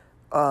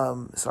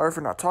 Sorry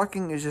for not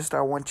talking, it's just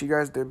I want you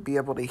guys to be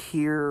able to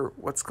hear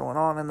what's going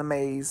on in the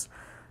maze,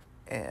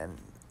 and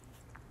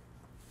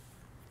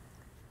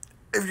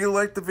if you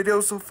like the video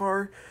so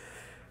far,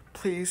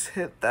 please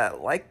hit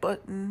that like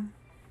button.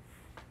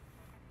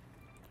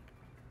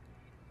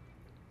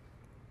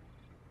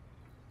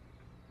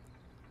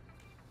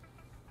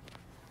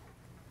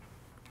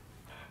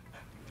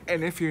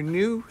 And if you're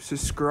new,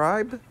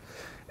 subscribe.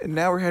 And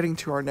now we're heading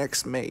to our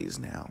next maze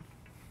now.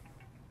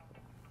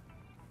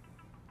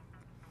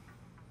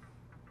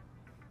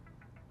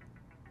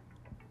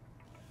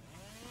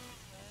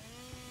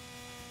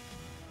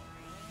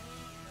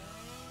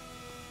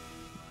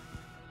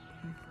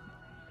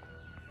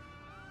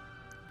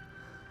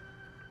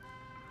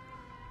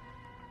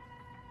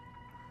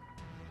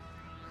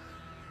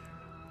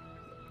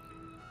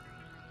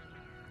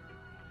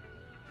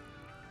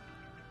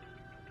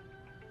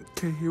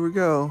 Okay, here we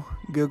go.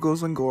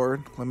 Giggles and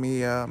Gord. Let me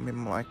mute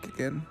my mic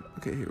again.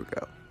 Okay, here we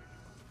go.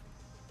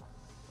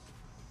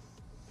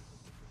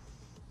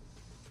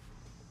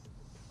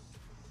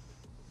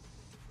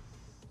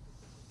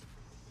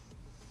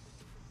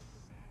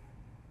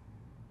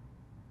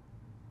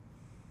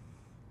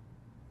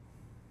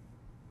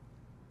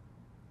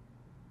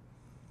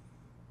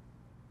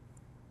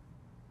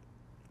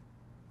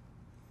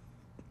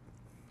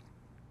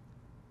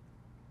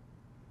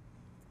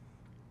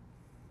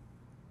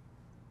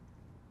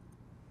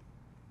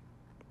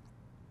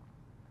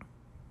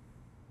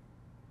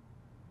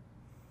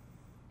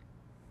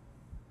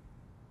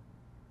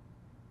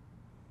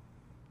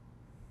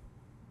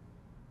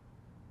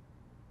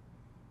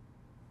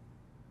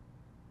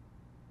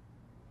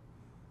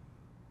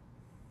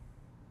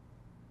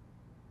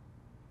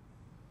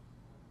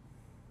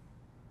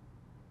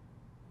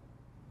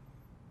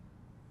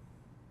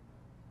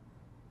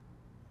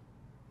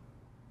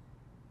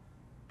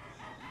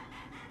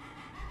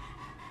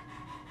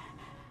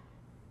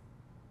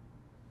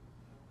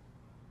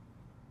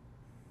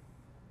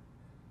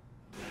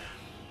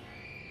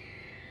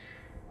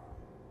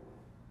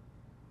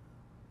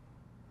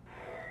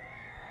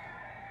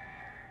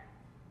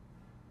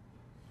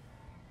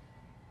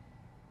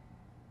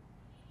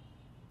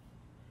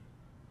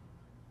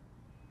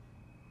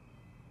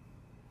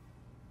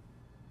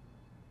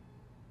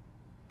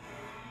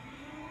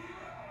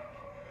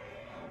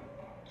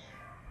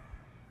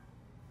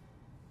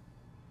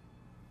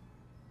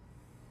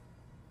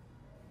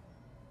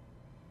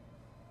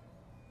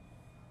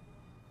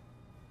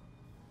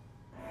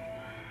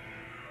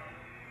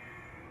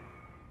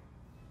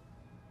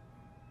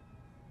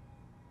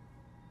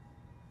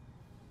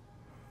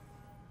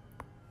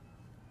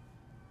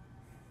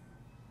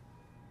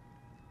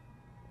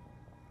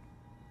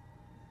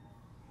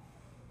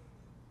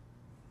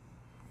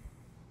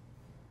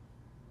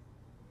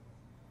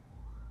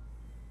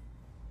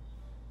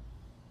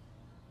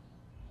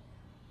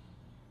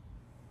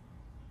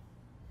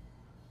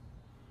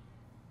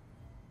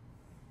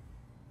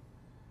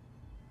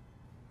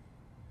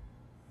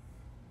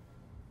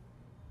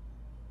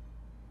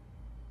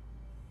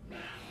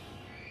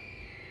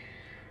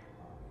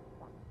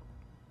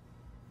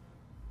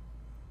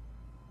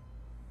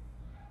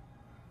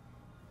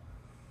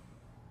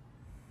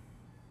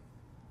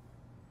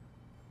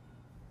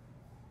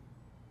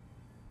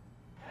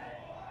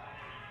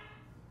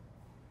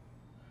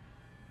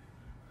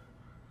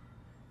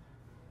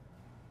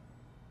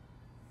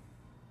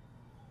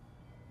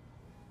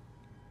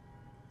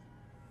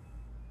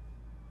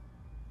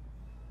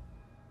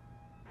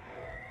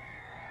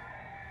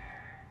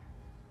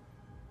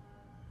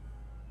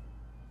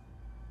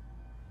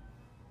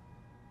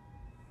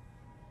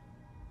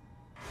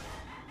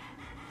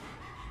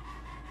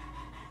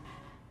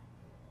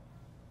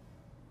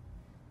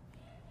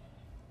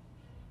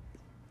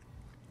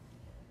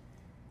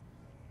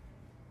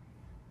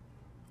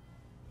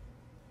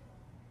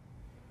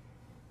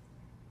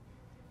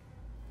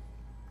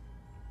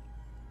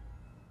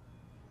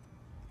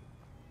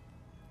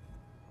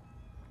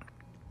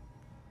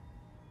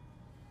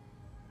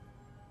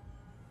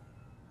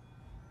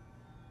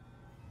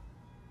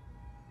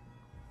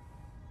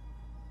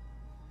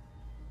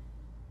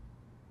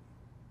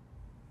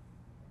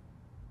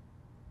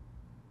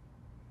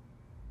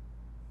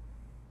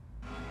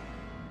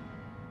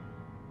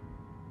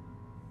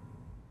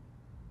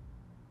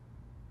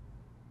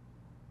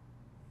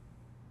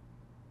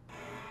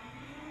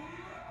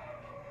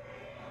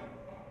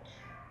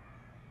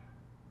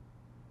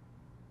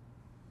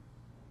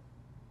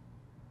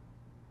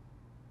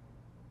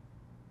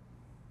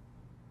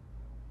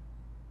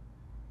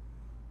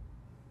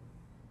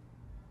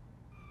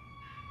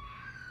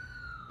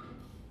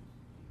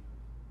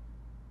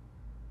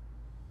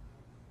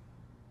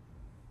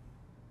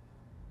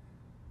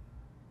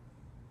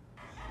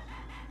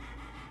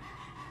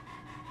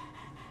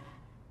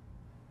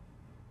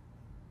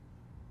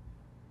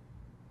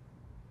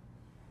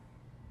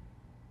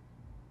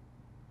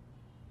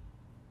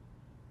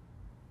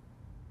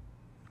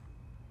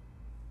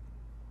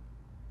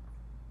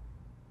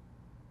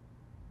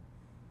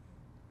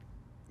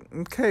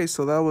 Okay,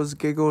 so that was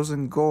Giggles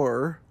and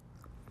Gore.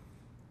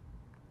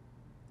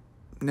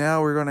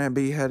 Now we're gonna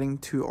be heading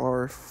to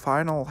our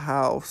final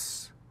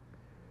house.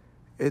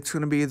 It's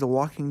gonna be The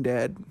Walking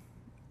Dead.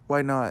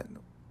 Why not?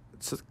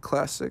 It's a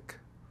classic.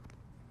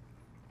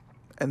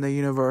 And the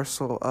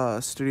Universal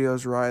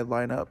Studios ride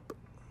lineup.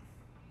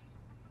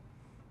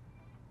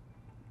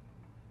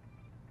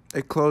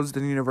 It closed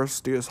in Universal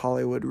Studios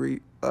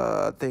Hollywood,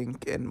 I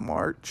think, in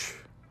March.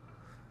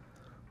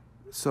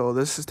 So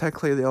this is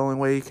technically the only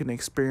way you can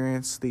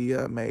experience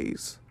the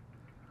maze.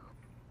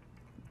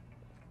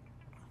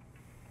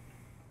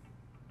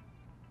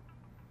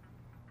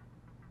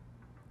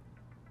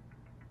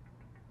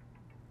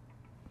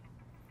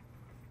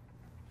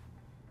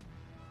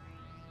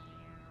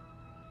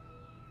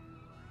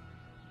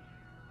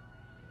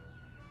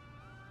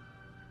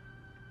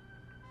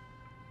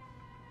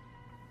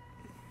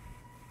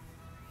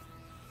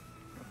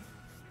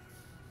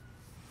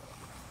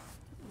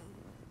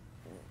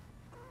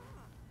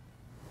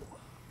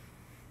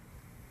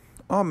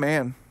 Oh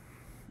man.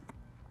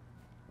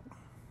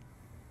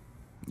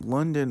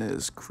 London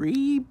is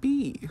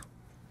creepy.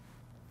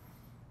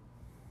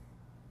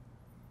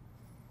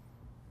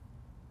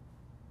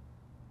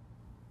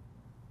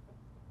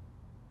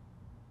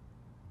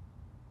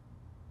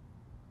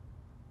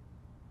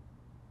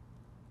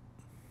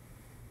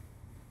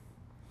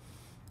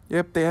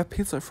 Yep, they have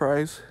pizza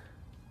fries.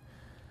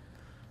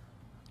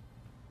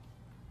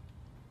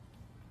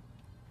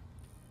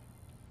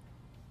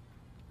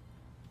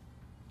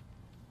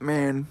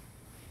 Man.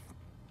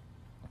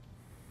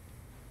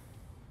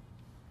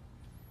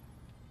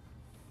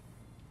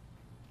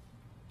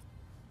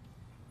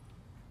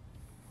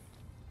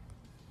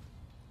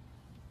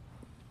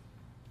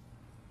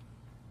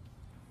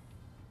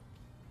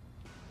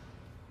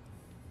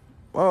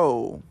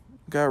 Whoa.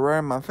 Got right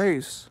in my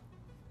face.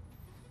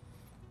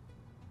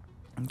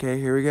 Okay,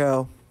 here we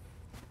go.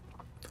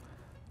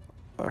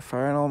 Our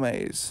final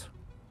maze.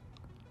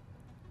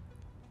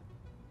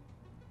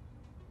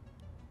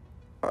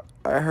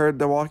 I heard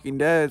The Walking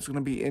Dead is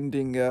gonna be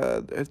ending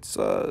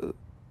the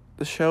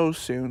show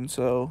soon,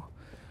 so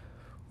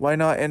why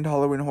not end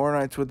Halloween Horror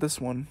Nights with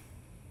this one?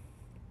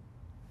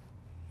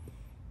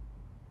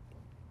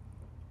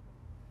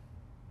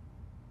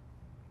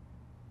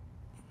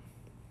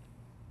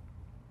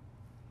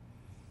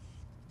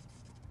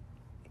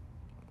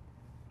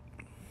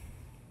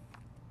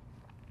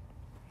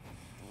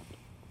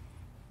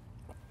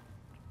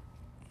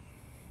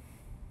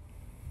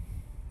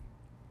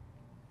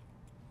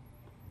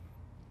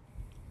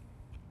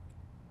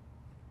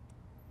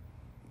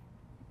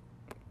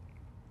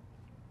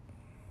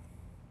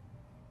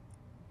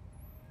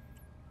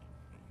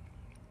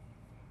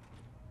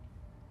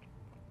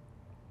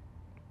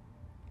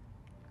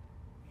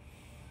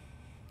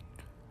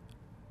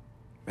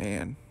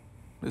 Man,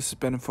 this has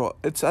been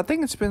I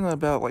think it's been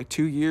about like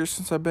 2 years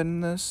since I've been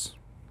in this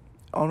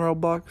on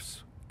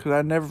Roblox, because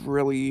I never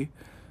really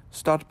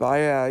stopped by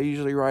it. I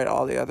usually ride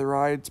all the other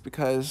rides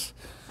because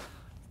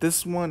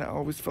this one I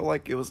always felt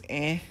like it was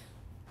eh.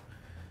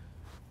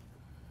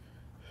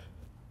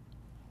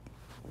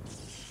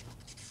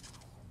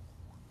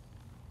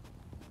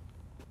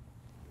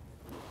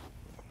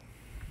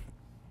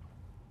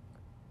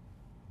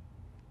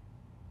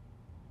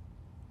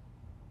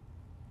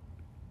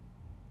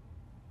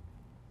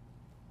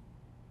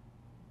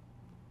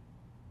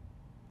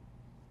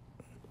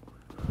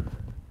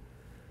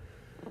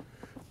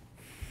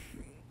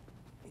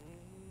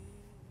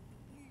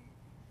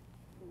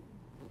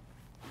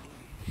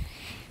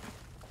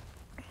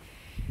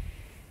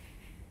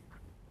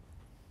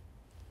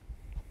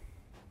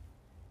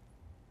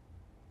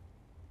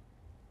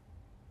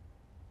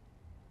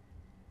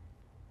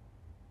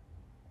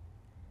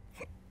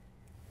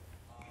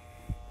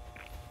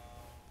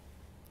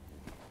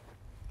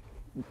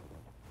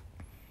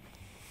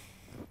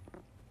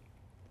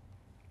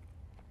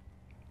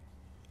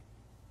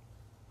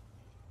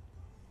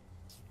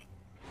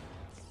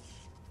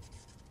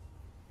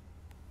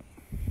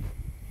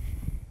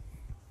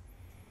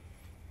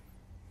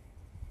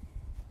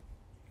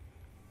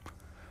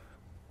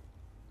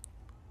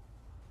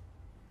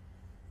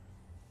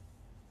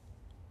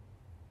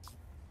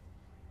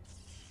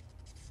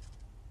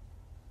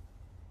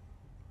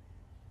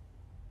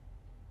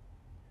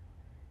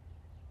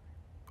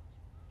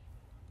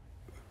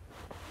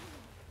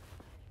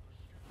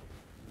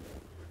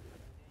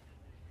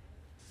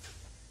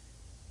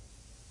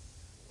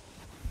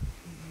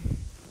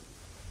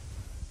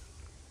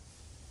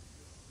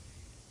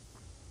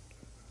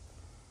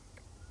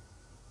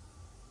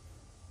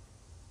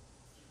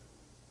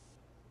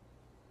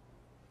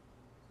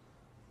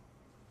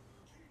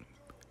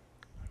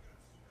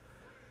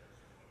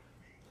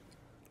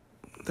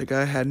 The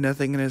guy had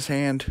nothing in his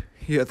hand.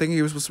 I think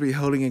he was supposed to be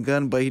holding a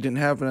gun, but he didn't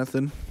have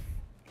nothing.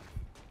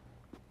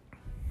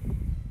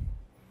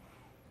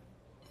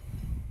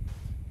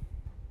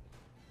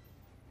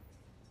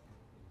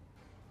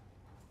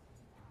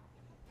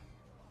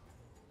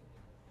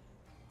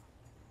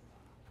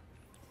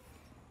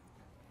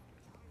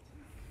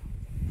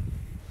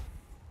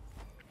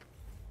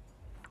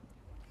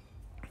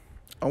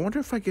 I wonder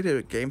if I get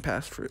a Game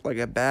Pass for, like,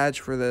 a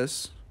badge for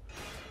this.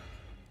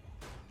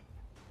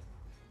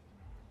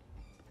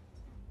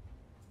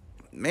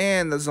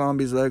 Man, the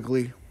zombie's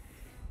ugly.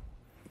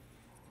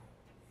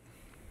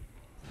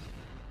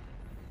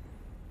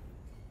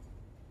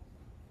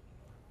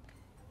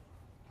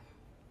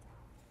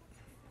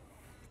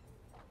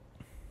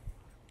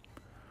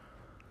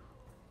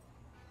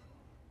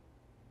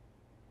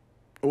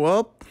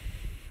 Well,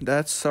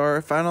 that's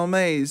our final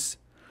maze.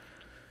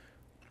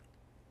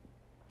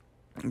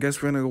 I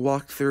guess we're gonna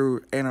walk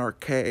through an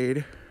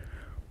arcade.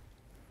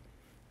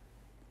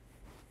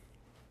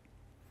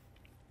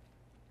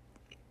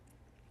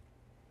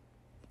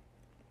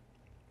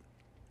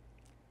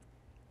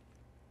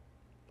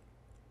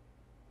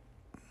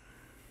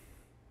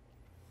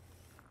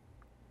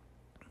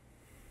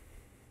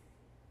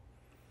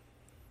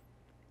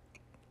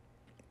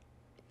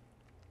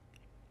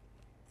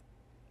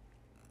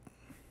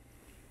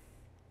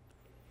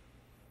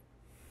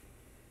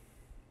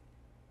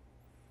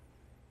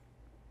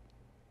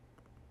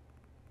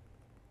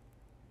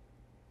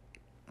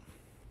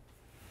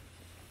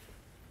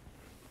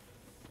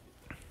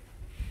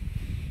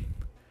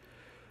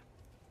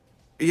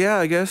 Yeah,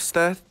 I guess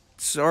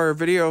that's our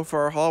video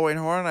for our Halloween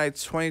Horror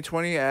Nights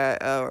 2020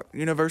 at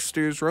Universal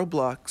Studios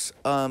Roblox.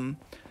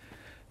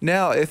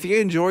 Now, if you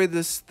enjoyed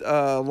this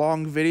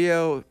long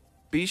video,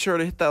 be sure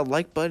to hit that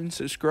like button,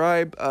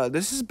 subscribe.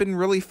 This has been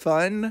really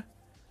fun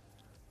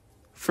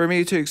for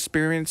me to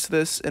experience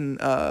this in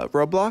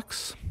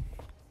Roblox.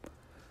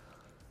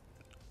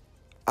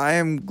 I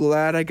am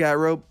glad I got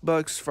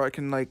Robux for I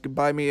can like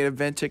buy me an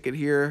event ticket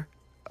here.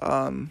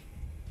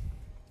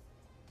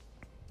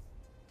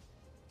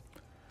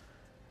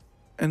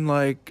 And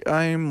like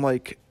I'm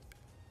like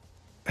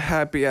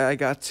happy I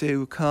got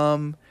to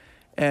come.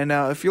 And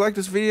now if you like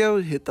this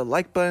video, hit the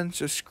like button,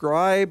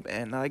 subscribe,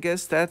 and I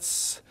guess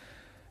that's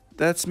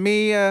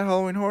me at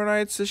Halloween Horror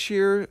Nights this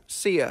year.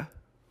 See ya.